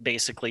 It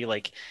basically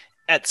like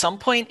at some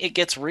point it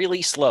gets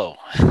really slow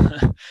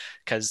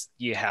because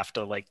you have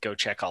to like go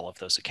check all of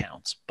those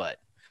accounts. But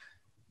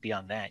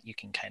beyond that, you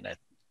can kind of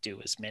do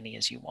as many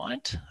as you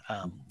want.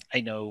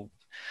 I know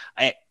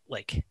I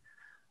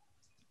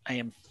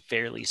am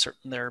fairly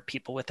certain there are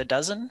people with a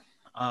dozen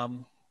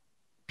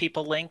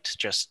people linked,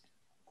 just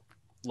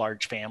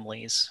large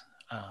families.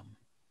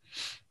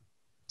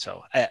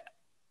 So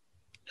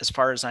as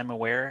far as I'm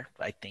aware,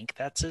 I think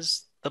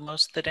that's the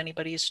most that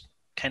anybody's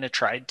kind of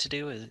tried to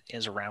do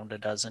is around a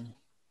dozen.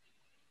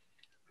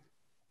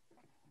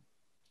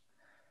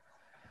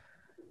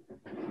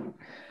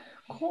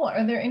 Cool.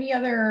 Are there any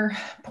other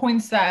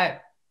points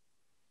that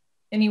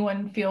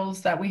anyone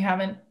feels that we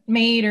haven't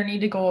made or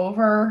need to go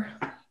over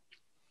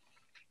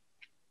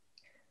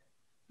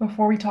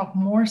before we talk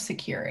more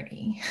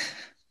security?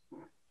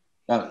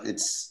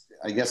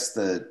 I guess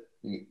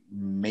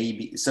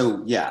maybe,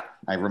 so yeah,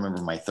 I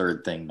remember my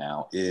third thing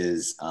now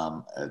is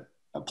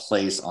a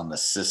place on the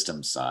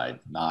system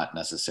side, not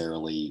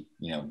necessarily,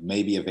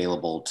 maybe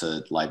available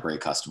to library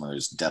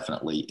customers,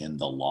 definitely in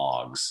the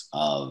logs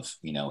of,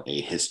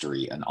 a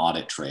history, an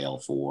audit trail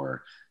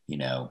for,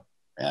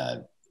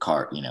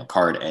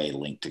 card A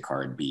linked to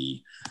card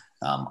B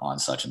on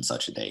such and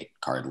such a date,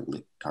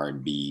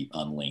 card B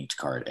unlinked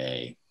card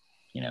A,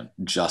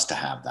 just to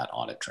have that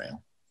audit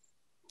trail.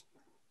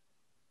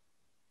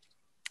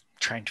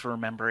 Trying to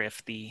remember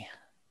if the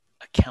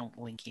account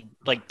linking,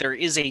 like there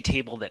is a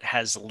table that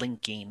has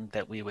linking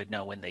that we would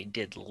know when they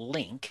did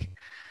link.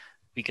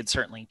 We could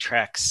certainly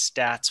track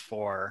stats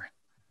for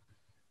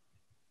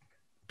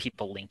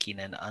people linking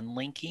and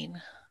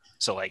unlinking.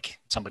 So like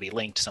somebody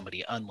linked,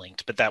 somebody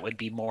unlinked, but that would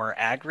be more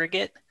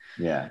aggregate.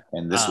 Yeah.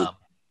 And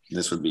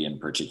this would be in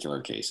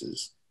particular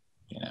cases,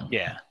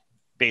 Yeah.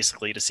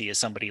 Basically to see is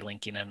somebody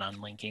linking and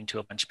unlinking to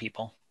a bunch of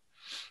people.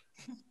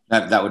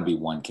 That would be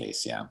one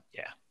case. Yeah.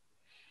 Yeah.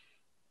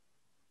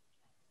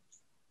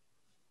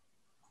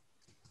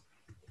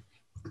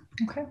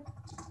 Okay.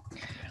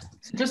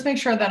 So just make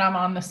sure that I'm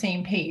on the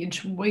same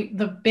page.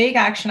 The big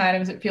action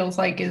items, it feels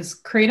like, is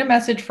create a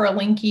message for a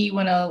linky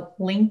when a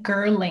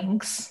linker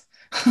links.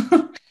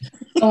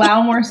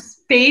 Allow more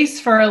space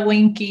for a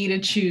linky to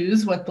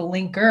choose what the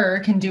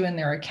linker can do in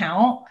their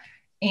account,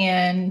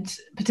 and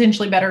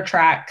potentially better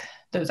track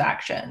those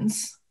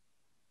actions.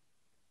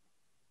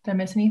 Did I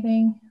miss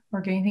anything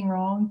or get anything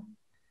wrong?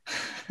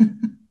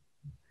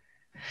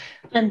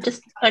 And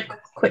just a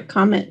quick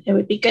comment. It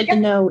would be good to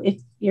know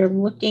if you're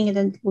looking at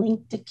a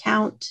linked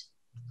account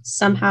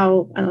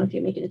somehow, I don't know if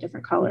you make it a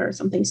different color or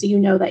something, so you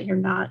know that you're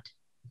not,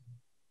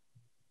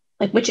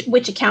 like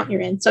which account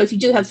you're in. So if you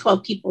do have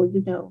 12 people,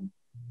 you know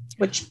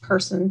which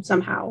person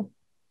somehow,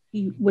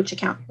 which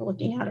account you're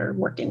looking at or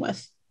working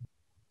with.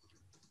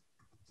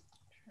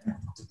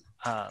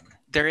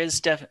 There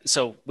is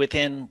so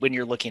within, when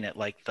you're looking at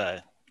like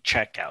the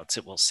checkouts,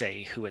 it will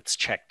say who it's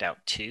checked out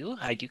to.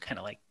 I do kind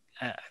of like,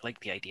 I like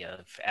the idea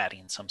of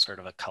adding some sort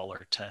of a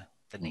color to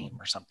the name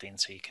or something,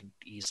 so you can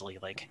easily,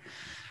 like,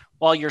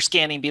 while you're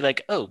scanning, be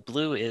like, oh,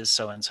 blue is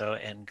so-and-so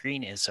and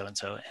green is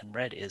so-and-so and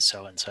red is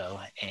so-and-so.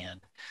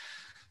 And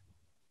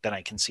then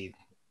I can see,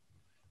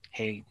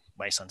 hey,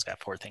 my son's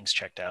got 4 things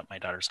checked out. My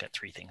daughter's got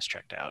 3 things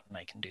checked out. And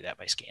I can do that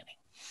by scanning.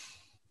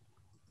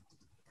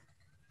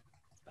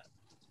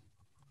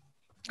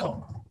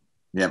 Cool.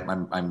 Yep,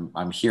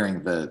 I'm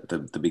hearing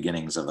the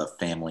beginnings of a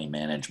family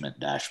management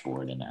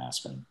dashboard in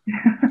Aspen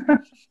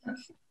to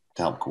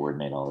help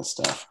coordinate all this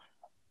stuff.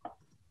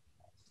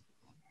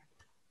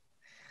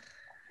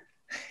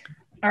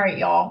 All right,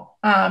 y'all.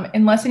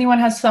 Unless anyone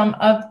has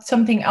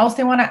something else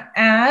they want to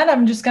add,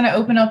 I'm just going to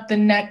open up the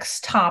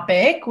next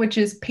topic, which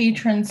is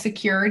patron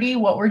security,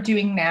 what we're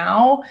doing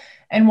now,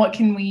 and what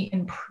can we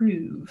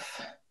improve.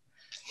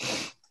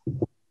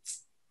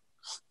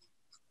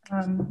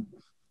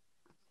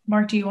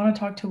 Mark, do you want to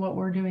talk to what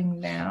we're doing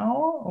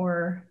now,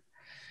 or?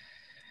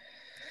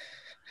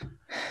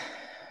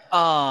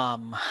 I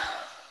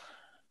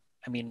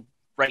mean,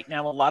 right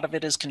now, a lot of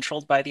it is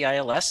controlled by the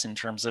ILS in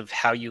terms of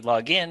how you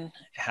log in,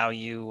 how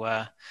you,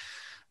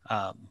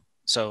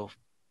 so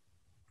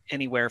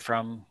anywhere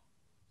from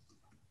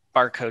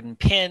barcode and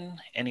PIN,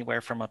 anywhere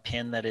from a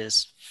PIN that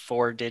is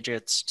 4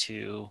 digits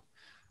to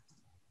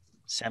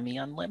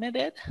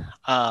semi-unlimited.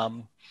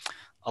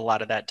 A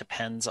lot of that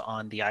depends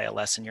on the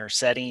ILS and your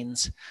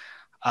settings.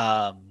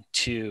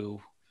 There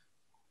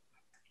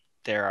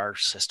are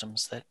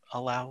systems that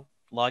allow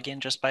login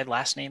just by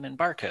last name and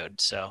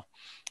barcode. So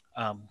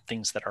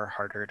things that are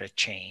harder to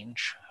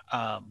change.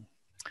 I'm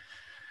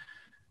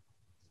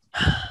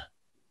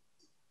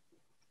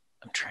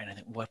trying to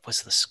think, what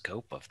was the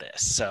scope of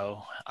this?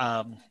 So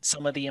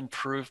some of the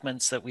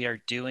improvements that we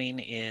are doing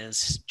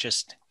is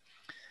just,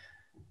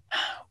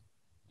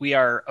 we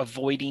are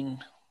avoiding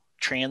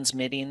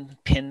transmitting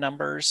PIN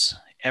numbers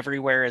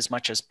everywhere as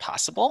much as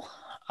possible.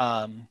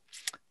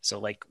 So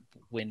like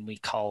when we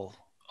call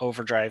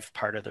Overdrive,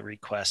 part of the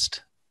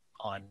request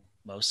on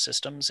most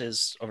systems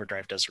is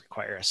Overdrive does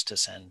require us to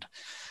send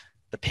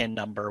the PIN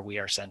number. We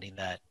are sending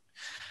that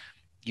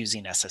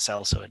using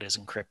SSL, so it is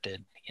encrypted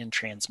in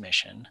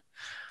transmission.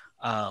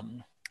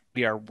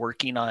 We are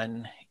working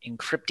on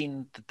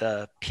encrypting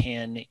the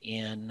PIN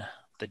in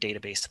the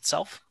database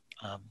itself.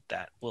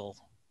 That will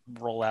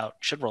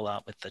should roll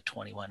out with the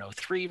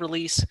 2103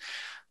 release.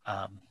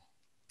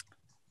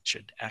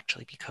 Should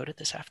actually be coded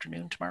this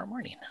afternoon, tomorrow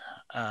morning.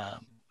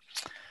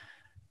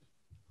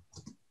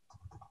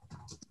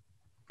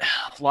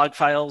 Log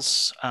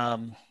files,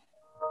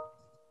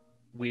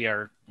 we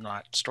are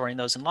not storing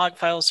those in log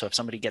files. So if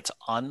somebody gets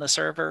on the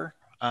server,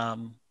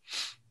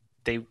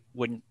 they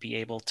wouldn't be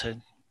able to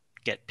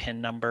get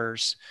PIN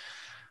numbers.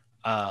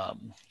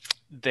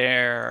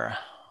 There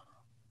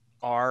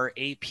are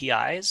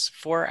APIs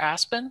for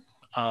Aspen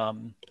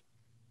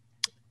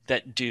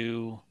that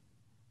do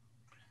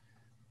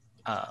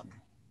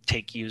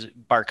take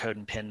barcode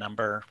and PIN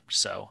number.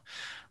 So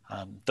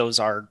those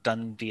are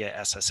done via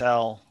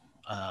SSL.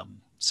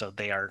 So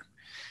they are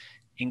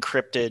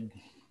encrypted,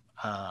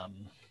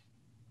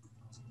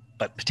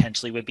 but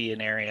potentially would be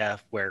an area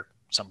where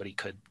somebody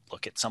could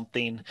look at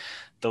something.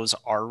 Those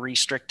are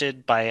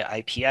restricted by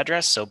IP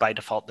address. So by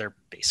default, they're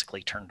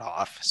basically turned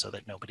off so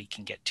that nobody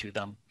can get to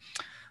them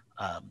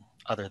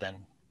other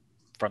than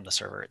from the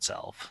server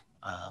itself.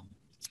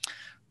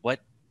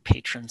 What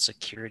patron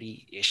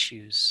security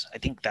issues? I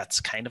think that's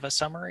kind of a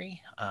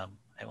summary. I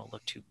will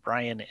look to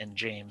Brian and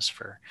James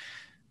for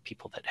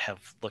people that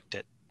have looked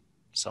at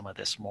some of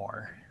this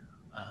more.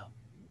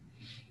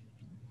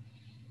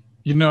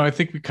 I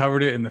think we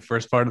covered it in the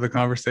first part of the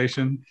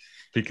conversation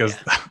because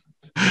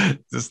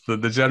just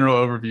the general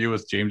overview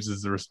was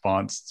James's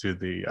response to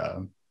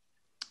the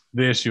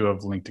issue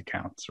of linked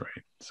accounts,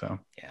 right? So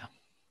yeah.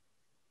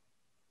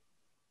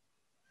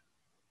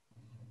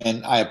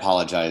 And I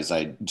apologize.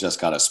 I just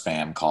got a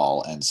spam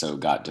call and so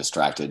got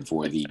distracted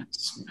for the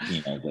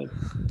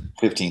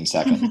 15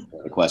 seconds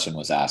the question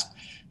was asked.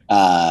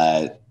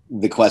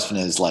 The question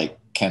is like,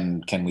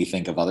 can we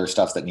think of other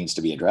stuff that needs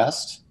to be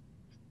addressed?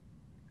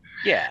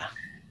 Yeah.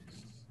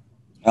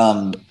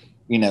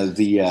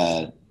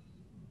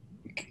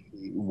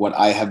 what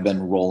I have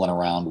been rolling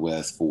around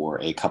with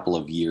for a couple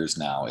of years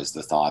now is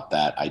the thought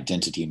that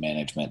identity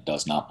management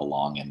does not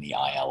belong in the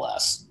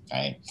ILS,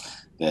 right?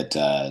 That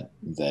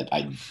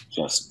I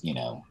just,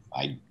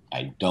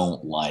 I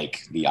don't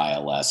like the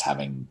ILS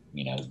having,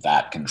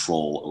 that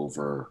control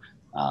over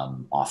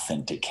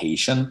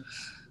authentication.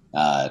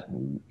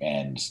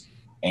 And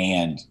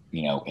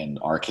in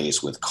our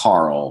case with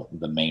Carl,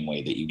 the main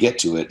way that you get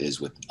to it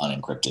is with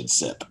unencrypted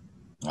SIP.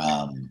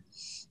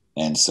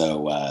 And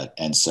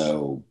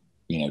so,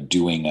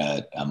 doing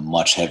a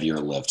much heavier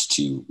lift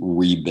to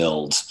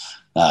rebuild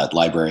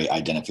library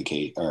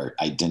identity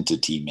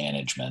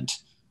management,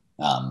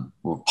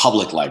 or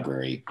public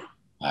library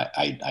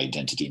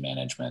identity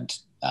management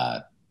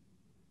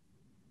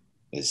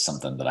is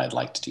something that I'd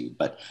like to do,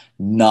 but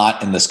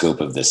not in the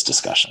scope of this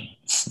discussion.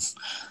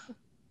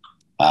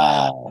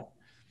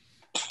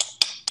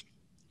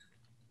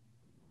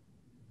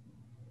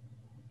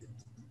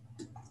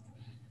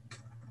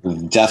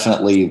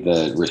 Definitely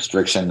the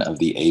restriction of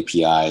the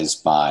APIs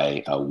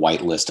by a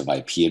whitelist of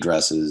IP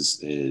addresses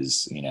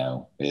is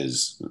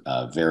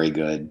very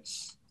good.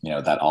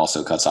 That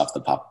also cuts off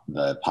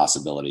the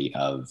possibility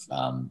of,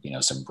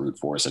 some brute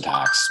force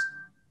attacks,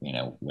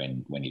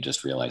 when you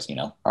just realize,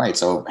 all right,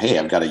 so, hey,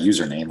 I've got a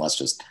username. Let's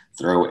just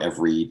throw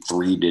every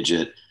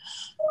 3-digit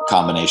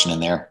combination in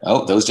there.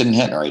 Oh, those didn't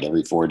hit. All right,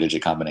 every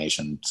 4-digit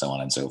combination, so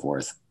on and so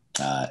forth.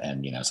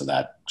 So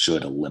that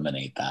should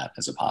eliminate that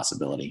as a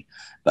possibility,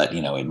 but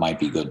it might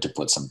be good to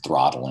put some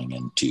throttling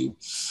into,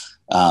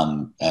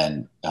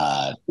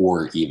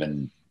 or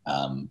even,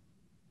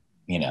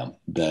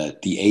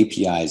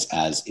 the APIs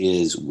as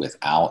is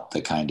without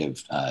the kind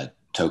of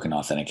token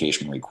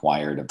authentication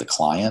required of the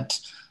client.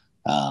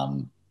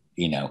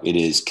 It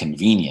is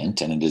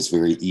convenient and it is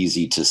very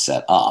easy to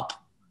set up,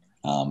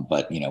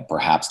 but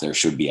perhaps there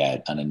should be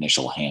an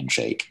initial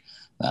handshake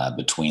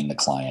between the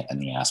client and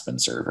the Aspen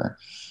server.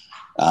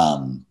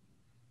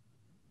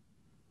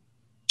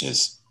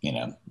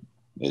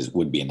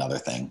 Would be another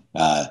thing.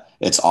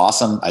 It's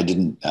awesome.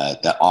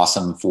 That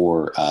awesome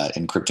for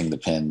encrypting the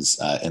pins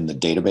in the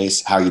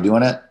database. How are you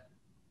doing it?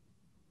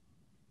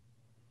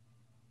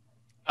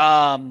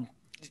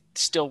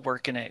 Still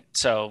working it.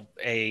 So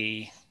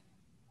a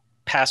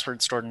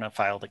password stored in a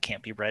file that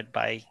can't be read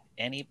by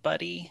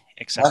anybody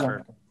except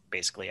for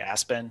basically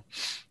Aspen,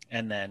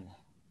 and then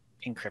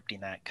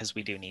encrypting that, because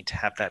we do need to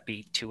have that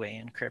be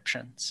two-way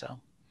encryption. So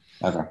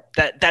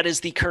that is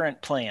the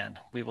current plan.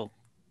 We will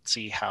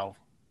see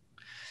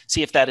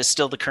if that is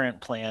still the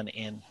current plan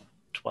in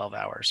 12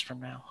 hours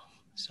from now.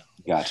 So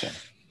gotcha.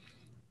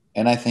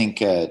 And I think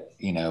the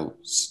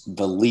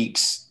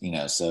leaks,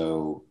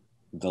 so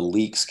the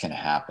leaks can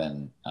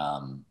happen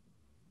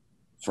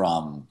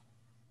from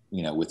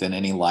within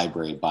any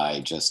library by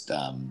just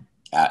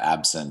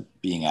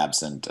being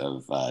absent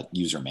of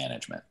user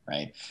management,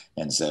 right?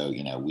 And so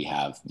we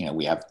have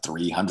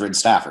 300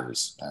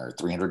 staffers or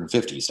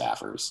 350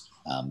 staffers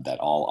that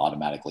all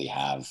automatically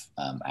have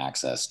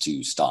access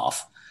to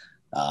stuff.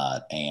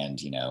 And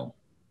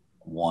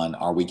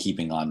are we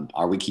keeping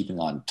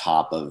on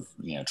top of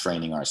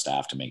training our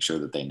staff to make sure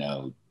that they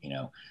know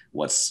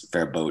what's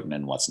verboten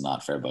and what's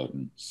not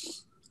verboten,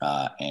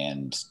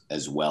 and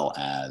as well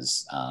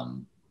as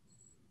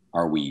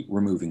are we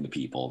removing the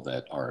people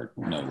that are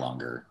no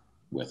longer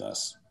with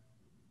us,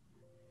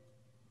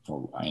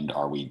 and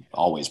are we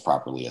always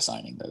properly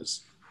assigning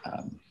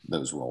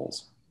those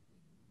roles?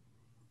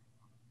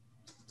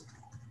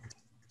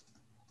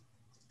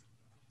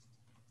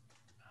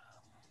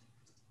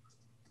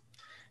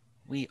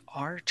 We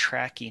are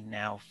tracking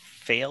now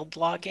failed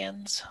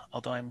logins,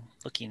 although I'm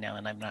looking now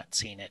and I'm not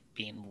seeing it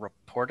being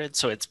reported.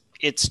 So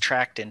it's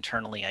tracked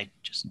internally. It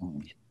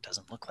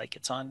doesn't look like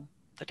it's on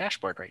the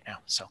dashboard right now.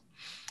 So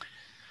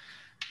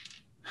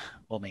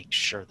we'll make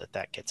sure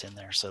that gets in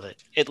there so that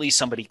at least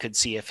somebody could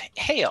see if,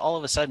 hey, all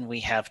of a sudden we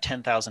have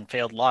 10,000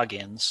 failed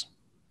logins,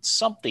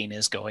 something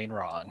is going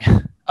wrong.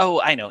 Oh,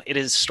 I know. It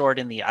is stored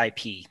in the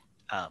IP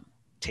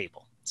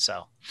table.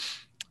 So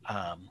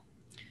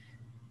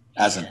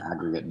as an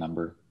aggregate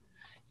number.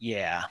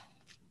 Yeah.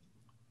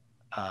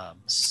 And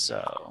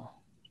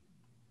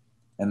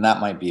that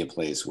might be a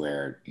place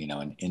where,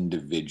 an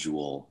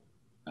individual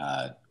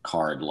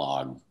card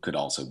log could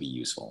also be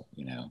useful,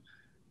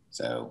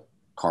 So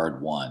card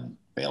 1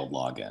 failed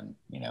login,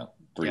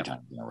 3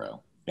 times in a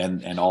row,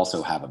 and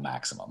also have a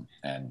maximum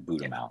and boot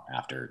them out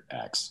after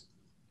X.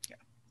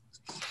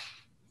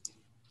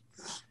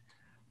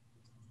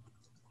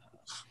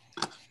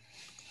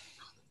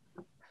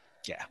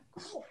 Yeah.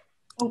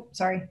 Oh,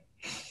 sorry.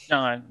 No,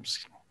 I'm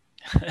just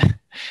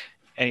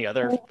any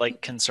other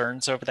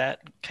concerns over that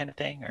kind of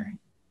thing, or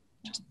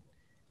just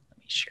let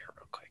me share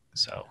real quick.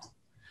 So,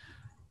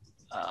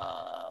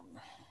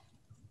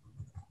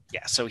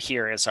 so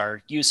here is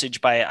our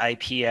usage by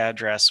IP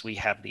address. We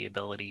have the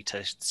ability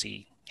to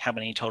see how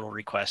many total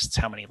requests,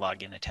 how many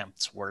login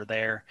attempts were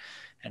there,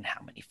 and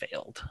how many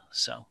failed.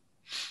 So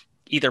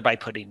either by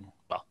putting in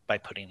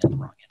the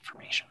wrong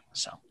information.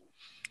 So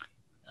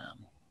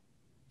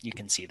you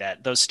can see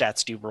that those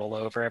stats do roll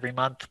over every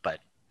month,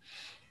 but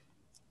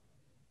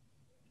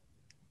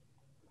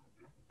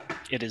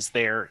it is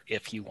there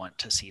if you want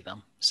to see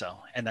them. So,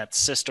 and that's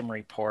system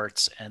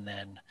reports and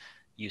then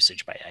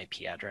usage by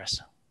IP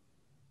address.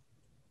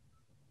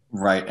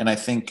 Right. And I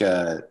think,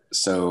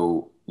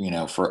 so,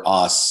 for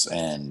us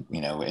and,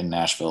 in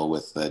Nashville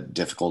with the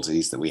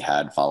difficulties that we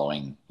had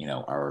following,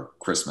 our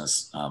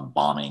Christmas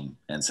bombing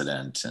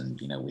incident,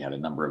 and, we had a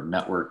number of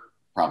network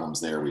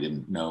problems there. We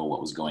didn't know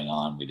what was going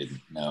on. We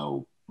didn't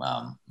know,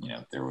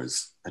 there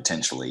was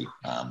potentially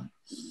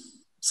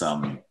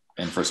some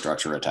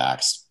infrastructure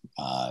attacks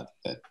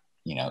that,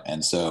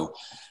 and so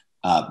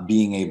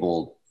being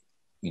able,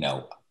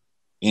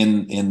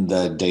 in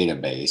the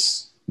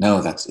database,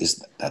 no,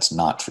 that's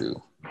not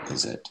true,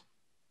 is it?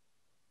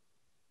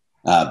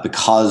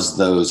 Because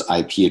those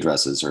IP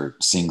addresses are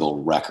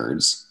single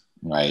records,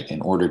 right?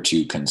 In order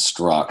to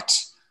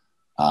construct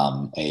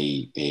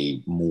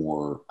a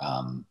more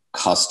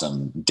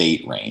custom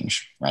date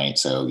range, right?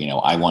 So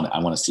I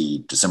want to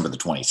see December the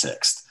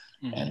 26th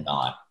and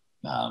not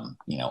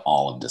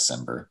all of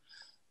December.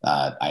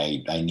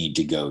 I need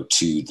to go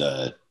to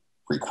the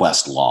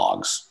request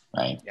logs,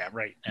 right? Yeah,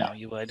 right now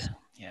you would.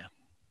 Yeah.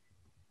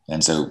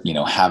 And so,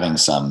 having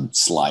some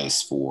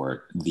slice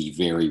for the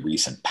very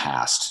recent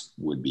past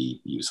would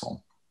be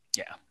useful.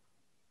 Yeah.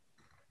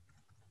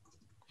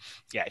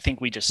 Yeah, I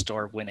think we just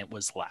store when it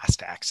was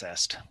last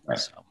accessed. Right.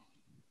 So.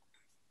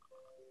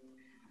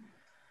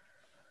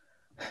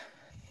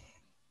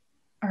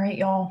 All right,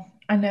 y'all.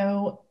 I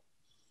know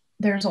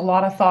there's a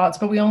lot of thoughts,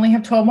 but we only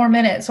have 12 more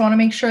minutes. So I want to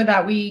make sure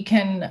that we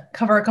can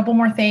cover a couple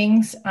more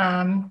things.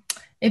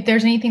 If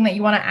there's anything that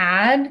you want to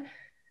add,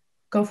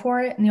 go for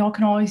it. And y'all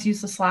can always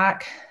use the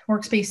Slack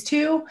workspace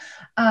too.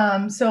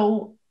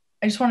 So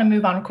I just want to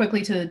move on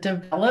quickly to the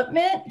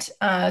development.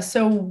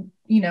 So,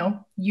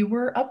 you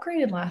were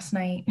upgraded last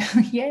night.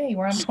 Yay,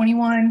 we're on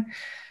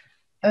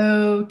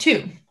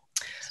 2102.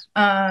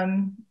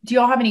 Do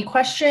y'all have any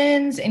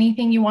questions?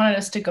 Anything you wanted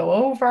us to go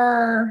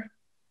over?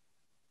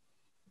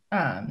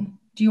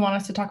 Do you want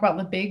us to talk about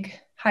the big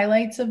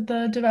highlights of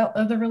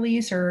the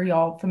release, or are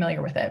y'all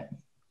familiar with it?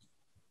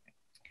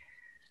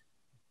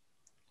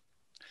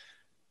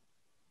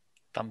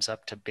 Thumbs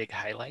up to big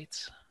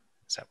highlights.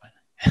 Is that what?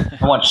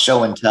 I want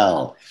show and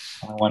tell.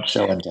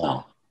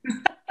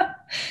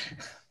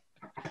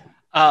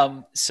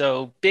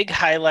 So big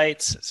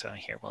highlights. So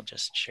here we'll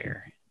just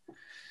share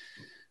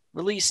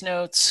release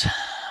notes.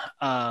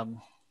 And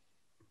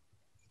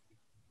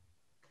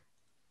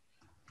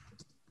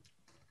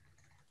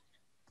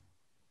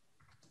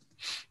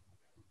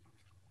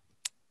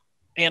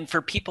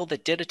for people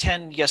that did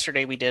attend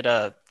yesterday, we did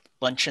a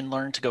lunch and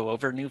learn to go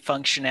over new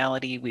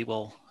functionality. We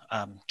will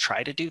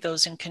try to do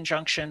those in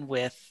conjunction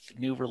with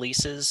new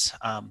releases.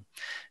 And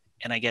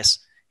I guess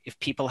if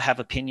people have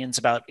opinions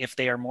about if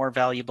they are more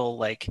valuable,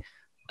 like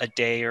a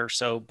day or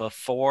so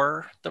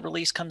before the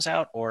release comes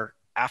out or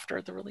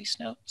after the release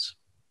notes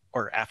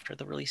or after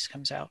the release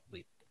comes out,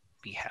 we'd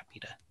be happy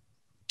to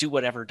do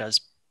whatever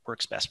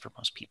works best for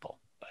most people.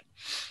 But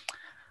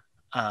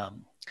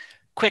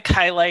quick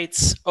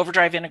highlights,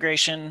 Overdrive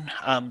integration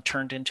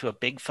turned into a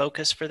big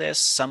focus for this.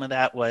 Some of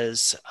that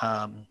was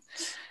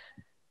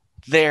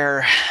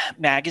their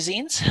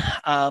magazines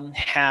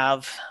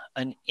have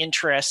an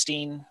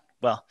interesting,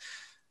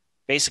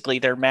 basically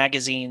their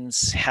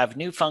magazines have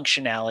new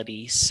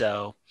functionality.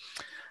 So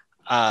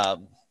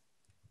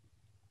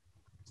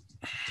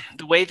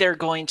the way they're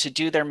going to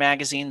do their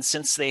magazines,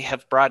 since they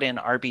have brought in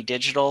RB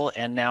Digital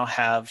and now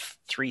have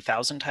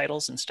 3,000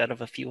 titles instead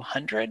of a few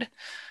hundred,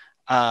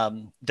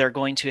 they're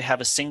going to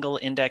have a single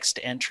indexed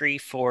entry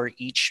for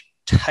each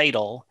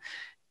title.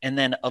 And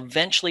then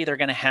eventually they're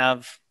going to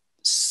have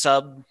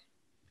sub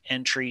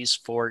entries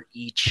for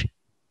each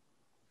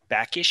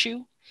back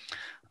issue.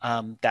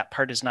 That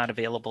part is not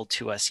available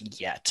to us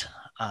yet,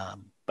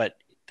 but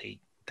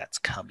that's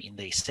coming,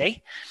 they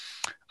say.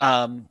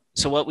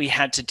 So what we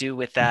had to do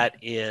with that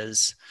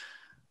is,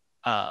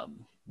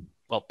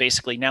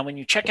 basically now when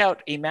you check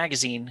out a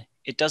magazine,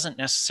 it doesn't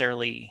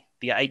necessarily,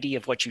 the ID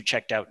of what you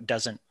checked out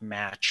doesn't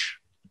match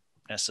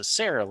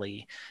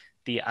necessarily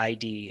the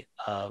ID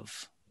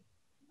of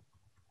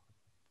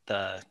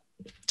the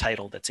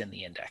title that's in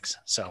the index.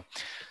 So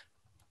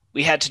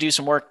we had to do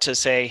some work to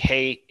say,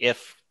 hey,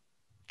 if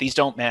these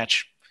don't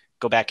match,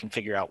 go back and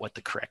figure out what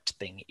the correct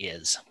thing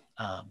is.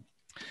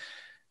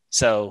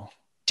 So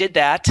did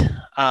that.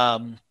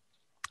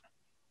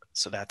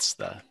 So that's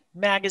the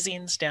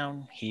magazines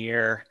down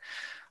here.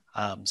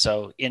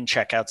 So in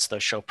checkouts, they'll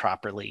show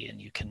properly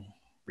and you can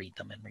read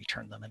them and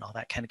return them and all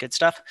that kind of good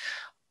stuff.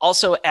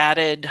 Also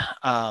added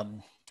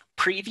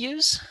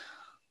previews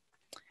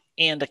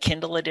and a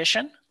Kindle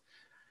edition.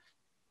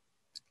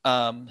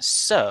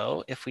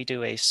 So if we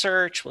do a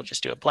search, we'll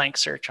just do a blank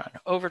search on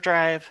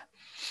Overdrive.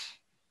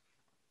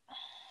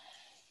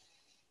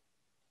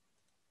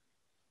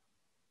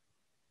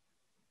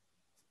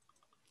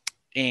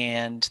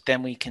 And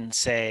then we can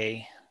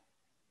say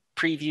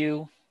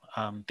preview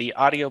the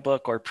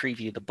audiobook or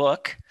preview the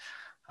book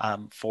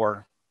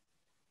for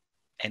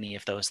any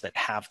of those that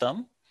have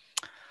them.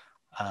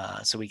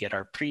 So we get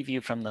our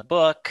preview from the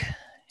book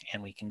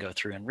and we can go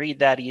through and read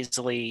that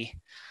easily,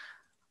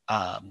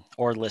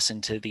 or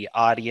listen to the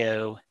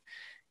audio.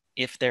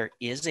 If there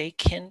is a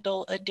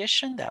Kindle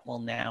edition, that will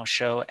now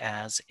show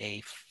as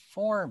a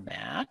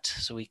format.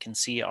 So we can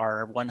see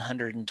our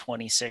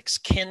 126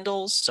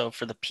 Kindles. So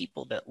for the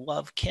people that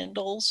love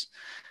Kindles,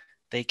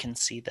 they can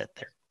see that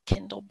their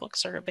Kindle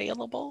books are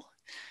available.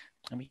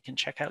 And we can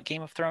check out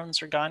Game of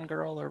Thrones or Gone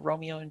Girl or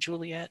Romeo and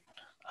Juliet.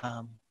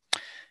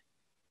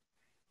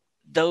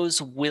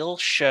 Those will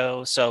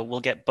show, so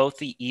we'll get both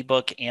the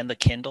ebook and the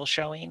Kindle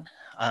showing.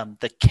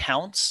 The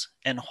counts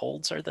and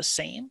holds are the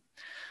same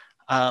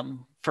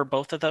for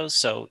both of those.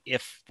 So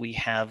if we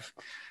have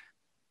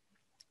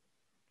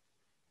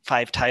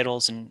 5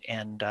 titles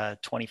and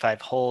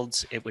 25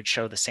 holds, it would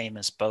show the same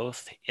as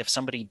both. If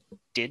somebody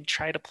did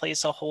try to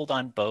place a hold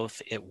on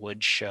both, it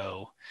would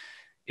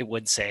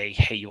say,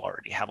 hey, you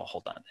already have a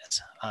hold on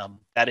this.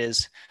 That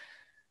is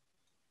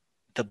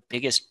the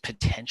biggest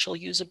potential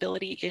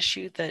usability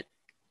issue that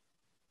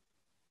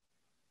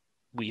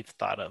we've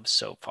thought of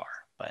so far.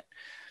 But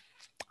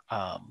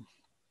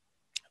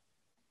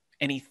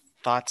any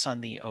thoughts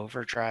on the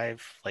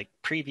Overdrive, like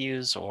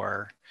previews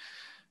or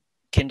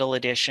Kindle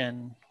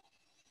edition?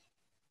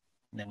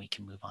 And then we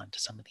can move on to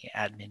some of the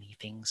admin-y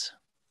things.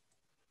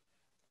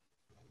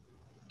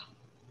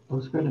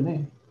 Looks good to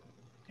me.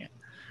 Yeah,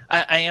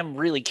 I am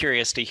really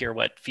curious to hear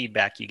what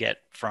feedback you get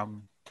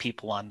from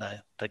people on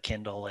the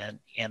Kindle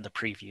and the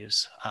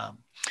previews.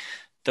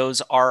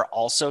 Those are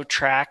also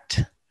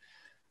tracked.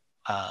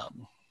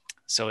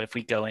 So if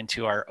we go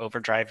into our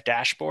Overdrive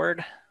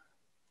dashboard,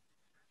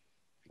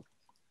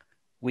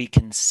 we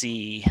can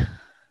see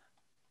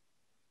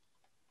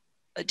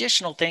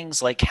additional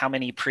things like how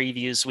many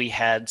previews we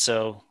had.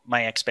 So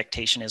my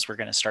expectation is we're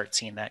going to start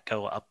seeing that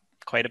go up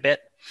quite a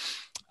bit.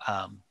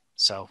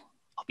 So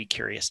I'll be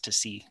curious to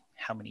see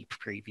how many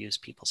previews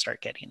people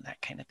start getting,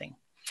 that kind of thing.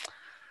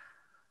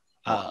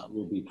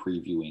 We'll be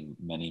previewing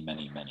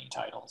many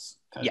titles.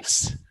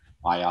 Yes.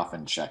 I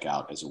often check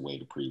out as a way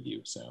to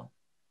preview. So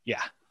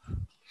yeah.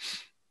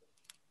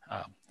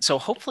 So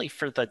hopefully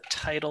for the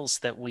titles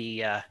that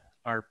we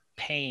are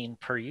paying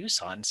per use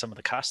on, some of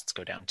the costs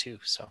go down too.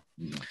 So,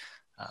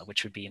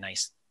 which would be a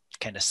nice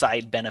kind of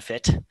side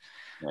benefit.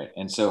 Right.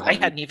 And so I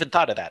hadn't even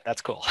thought of that.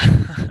 That's cool.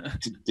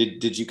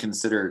 Did you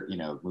consider,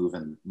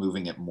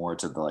 moving it more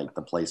to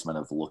the placement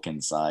of look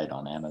inside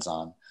on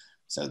Amazon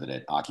so that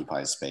it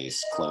occupies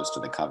space close to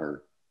the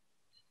cover?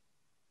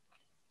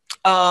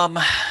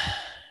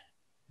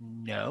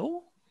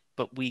 No,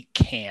 but we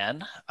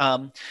can.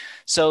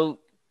 So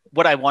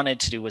what I wanted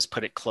to do was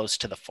put it close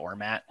to the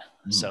format.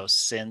 So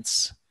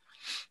since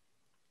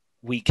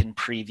we can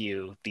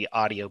preview the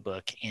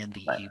audiobook and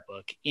the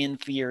ebook, in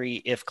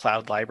theory, if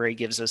Cloud Library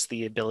gives us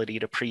the ability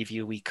to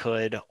preview, we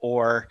could.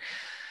 Or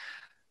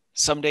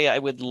someday I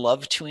would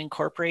love to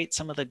incorporate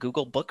some of the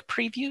Google Book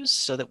previews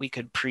so that we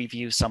could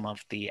preview some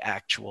of the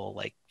actual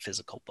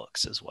physical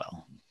books as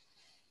well.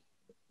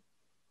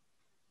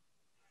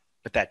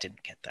 But that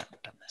didn't get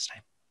that done this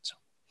time.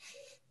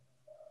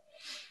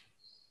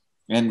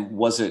 And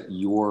was it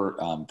your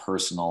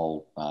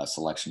personal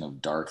selection of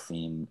dark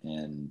theme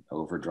in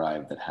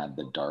Overdrive that had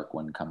the dark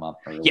one come up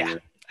earlier? Yeah,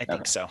 I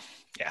think so.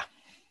 Yeah.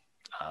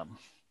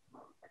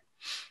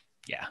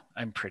 Yeah,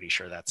 I'm pretty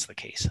sure that's the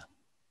case.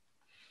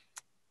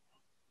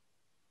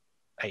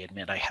 I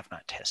admit I have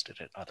not tested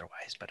it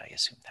otherwise, but I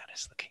assume that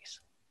is the case.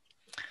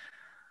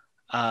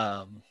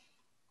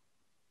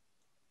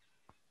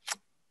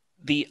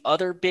 The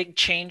other big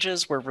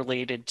changes were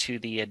related to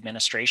the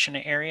administration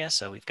area.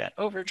 So we've got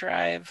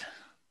Overdrive,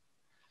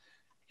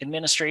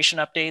 administration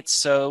updates.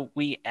 So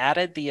we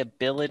added the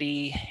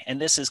ability, and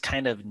this is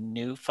kind of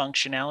new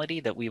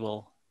functionality that we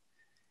will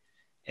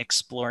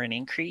explore and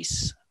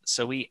increase.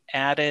 So we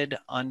added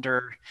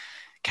under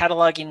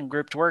cataloging and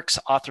grouped works,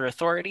 author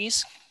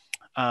authorities.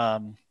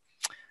 So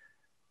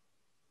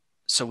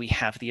we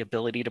have the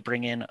ability to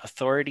bring in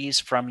authorities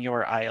from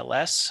your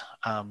ILS.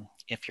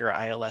 If your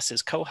ILS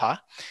is Koha,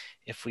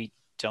 if we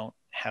don't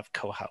have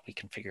Koha, we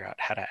can figure out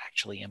how to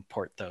actually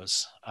import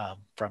those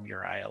from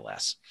your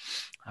ILS.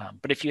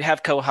 But if you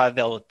have Koha,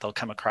 they'll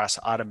come across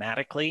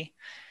automatically.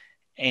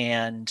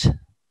 And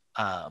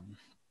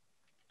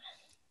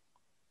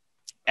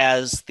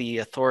as the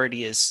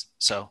authority is,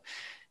 so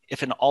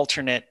if an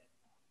alternate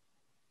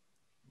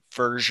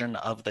version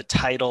of the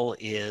title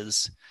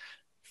is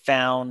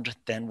found,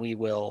 then we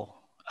will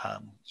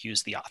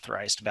use the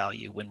authorized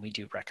value when we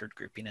do record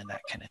grouping and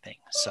that kind of thing.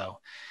 So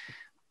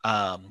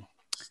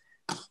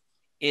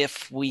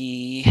if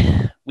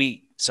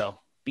so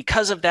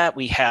because of that,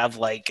 we have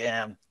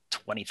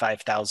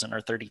 25,000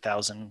 or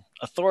 30,000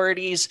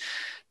 authorities.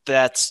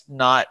 That's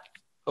not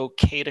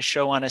okay to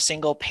show on a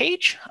single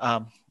page.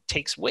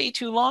 Takes way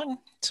too long.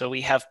 So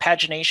we have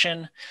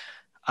pagination.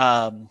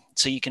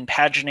 So you can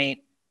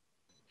paginate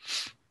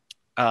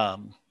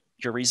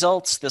your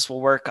results. This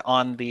will work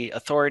on the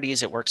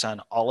authorities. It works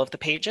on all of the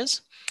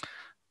pages.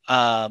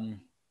 So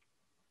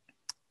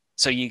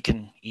you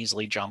can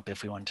easily jump.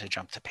 If we wanted to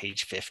jump to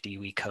page 50,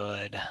 we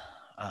could.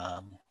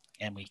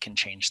 And we can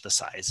change the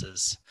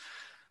sizes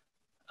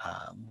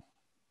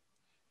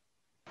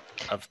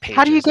of pages.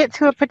 How do you get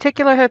to a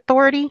particular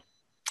authority?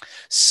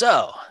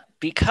 So,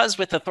 because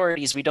with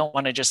authorities, we don't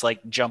want to just like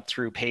jump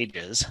through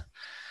pages,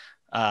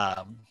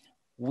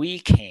 we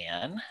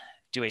can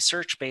do a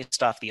search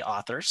based off the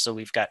author. So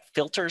we've got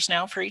filters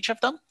now for each of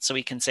them. So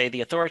we can say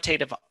the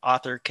authoritative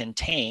author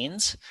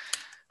contains.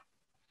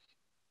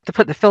 To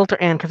put the filter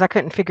in, because I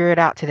couldn't figure it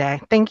out today.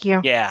 Thank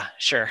you. Yeah,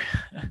 sure.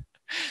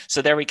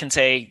 So there we can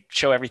say,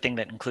 show everything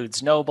that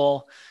includes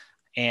noble.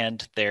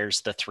 And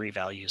there's the 3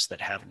 values that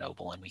have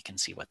noble, and we can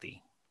see what the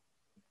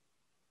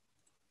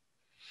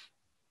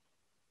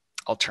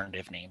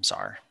alternative names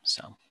are.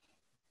 So,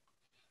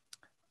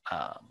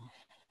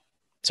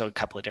 so a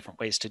couple of different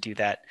ways to do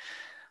that.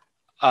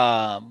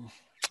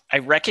 I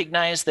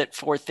recognize that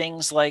for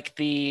things like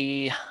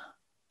the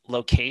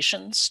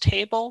locations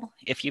table,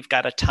 if you've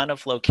got a ton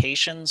of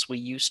locations, we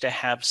used to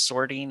have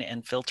sorting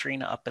and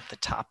filtering up at the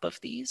top of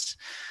these.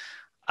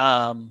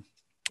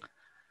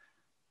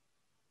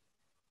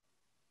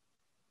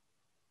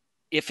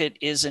 If it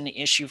is an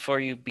issue for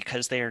you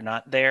because they are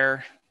not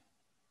there,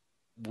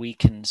 we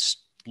can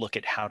look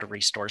at how to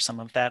restore some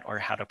of that or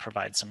how to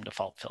provide some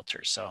default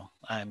filters. So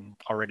I'm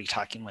already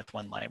talking with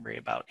one library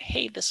about,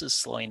 hey, this is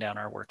slowing down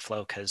our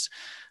workflow because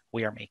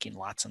we are making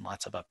lots and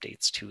lots of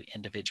updates to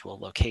individual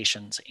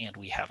locations, and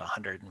we have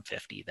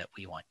 150 that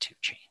we want to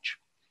change.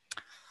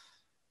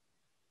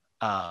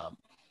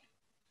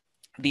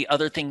 The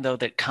other thing, though,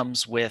 that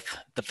comes with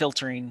the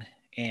filtering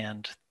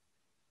and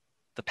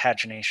the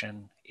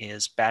pagination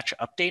is batch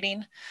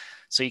updating.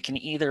 So you can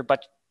either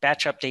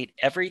batch update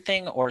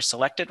everything or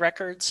selected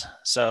records.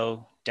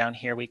 So down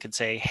here we could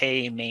say,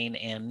 hey, Main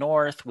and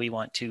North, we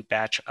want to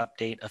batch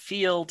update a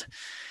field,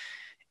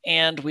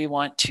 and we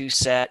want to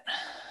set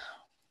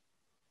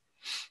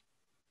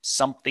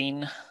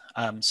something.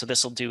 So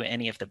this will do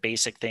any of the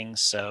basic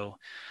things. So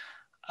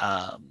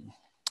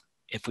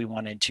if we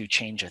wanted to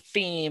change a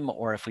theme,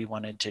 or if we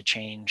wanted to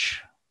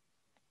change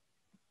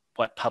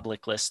what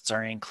public lists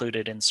are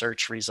included in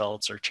search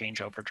results or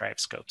change overdrive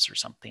scopes or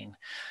something,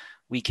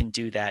 we can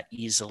do that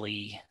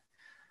easily.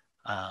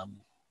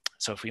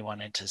 So if we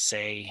wanted to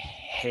say,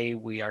 hey,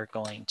 we've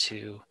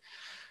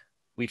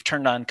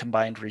turned on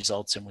combined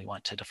results and we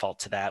want to default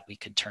to that, we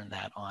could turn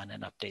that on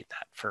and update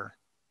that for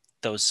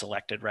those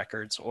selected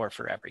records or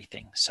for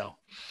everything. So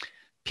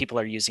people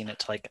are using it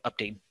to like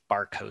update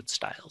barcode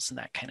styles and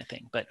that kind of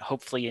thing, but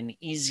hopefully an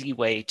easy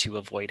way to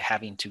avoid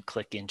having to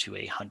click into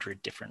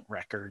 100 different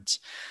records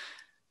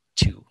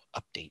to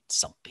update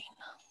something.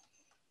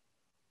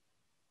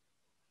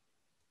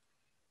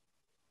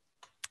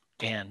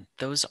 And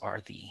those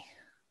are the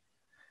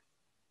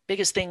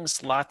biggest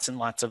things, lots and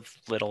lots of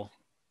little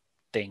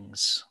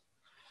things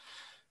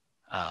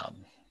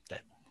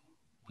that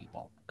we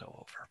won't go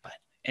over. But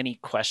any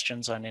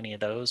questions on any of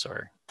those,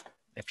 or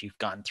if you've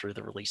gone through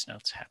the release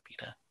notes, happy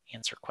to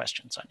answer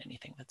questions on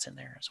anything that's in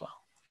there as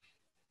well.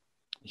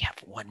 We have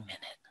 1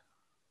 minute.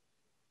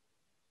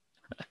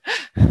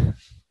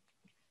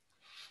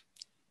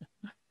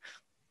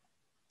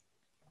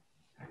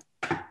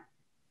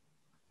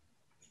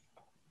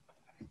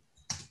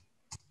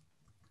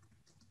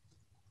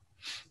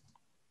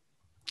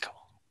 Cool.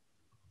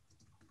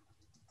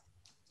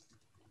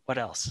 What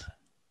else?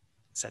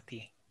 Is that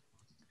the...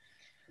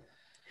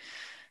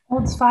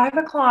 Well, it's 5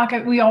 o'clock.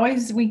 We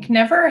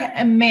never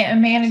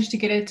manage to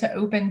get it to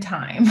open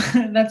time.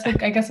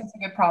 I guess that's a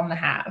good problem to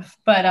have.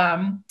 But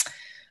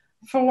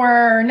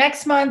for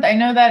next month, I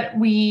know that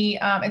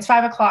it's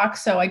 5 o'clock,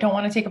 so I don't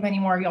want to take up any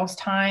more of y'all's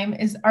time.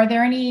 Are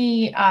there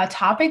any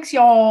topics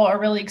y'all are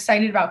really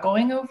excited about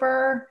going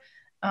over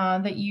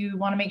that you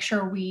want to make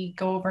sure we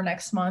go over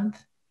next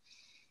month?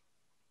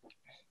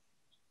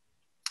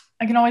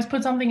 I can always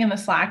put something in the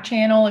Slack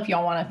channel if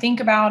y'all want to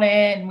think about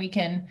it, and we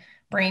can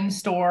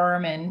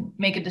brainstorm and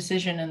make a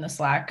decision in the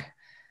Slack,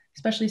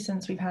 especially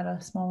since we've had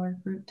a smaller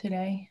group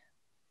today.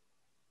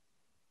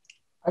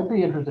 I'd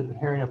be interested in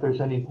hearing if there's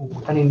any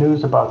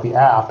news about the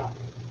app.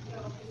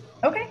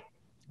 Okay.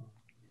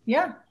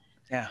 Yeah.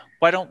 Yeah.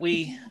 Why don't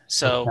we,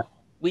 so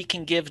we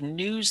can give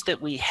news that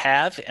we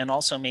have and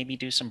also maybe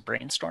do some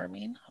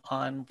brainstorming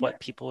on what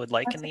people would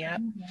like in the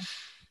app.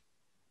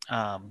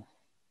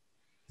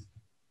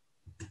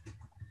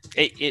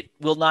 It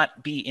will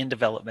not be in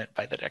development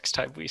by the next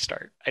time we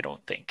start, I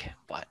don't think,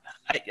 but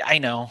I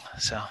know,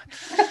 so.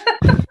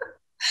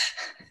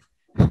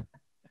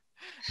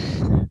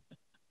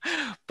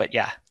 But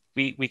yeah,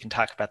 we can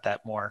talk about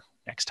that more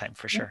next time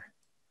for sure.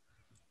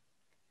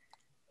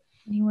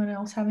 Anyone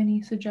else have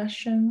any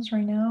suggestions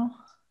right now?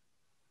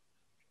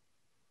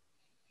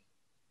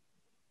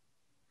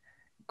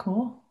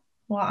 Cool.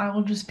 Well, I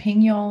will just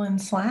ping y'all in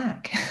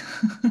Slack.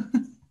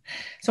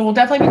 So we'll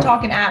definitely be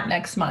talking app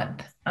next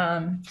month.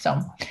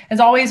 So as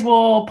always,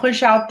 we'll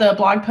push out the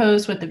blog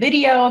post with the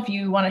video if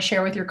you want to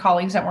share with your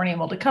colleagues that weren't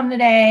able to come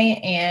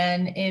today.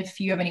 And if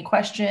you have any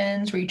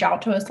questions, reach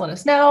out to us, let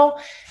us know.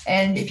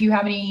 And if you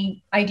have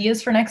any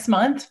ideas for next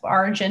month,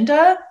 our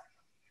agenda,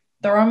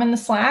 throw them in the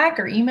Slack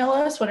or email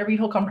us, whatever you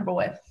feel comfortable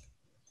with.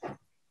 All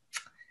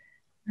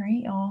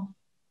right, y'all.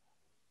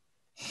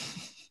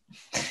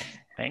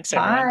 Thanks,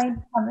 everyone.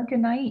 Bye. Have a good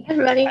night.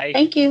 Everybody, Bye.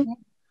 thank you.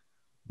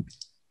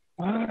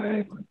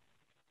 Bye.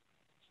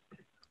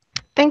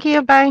 Thank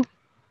you. Bye.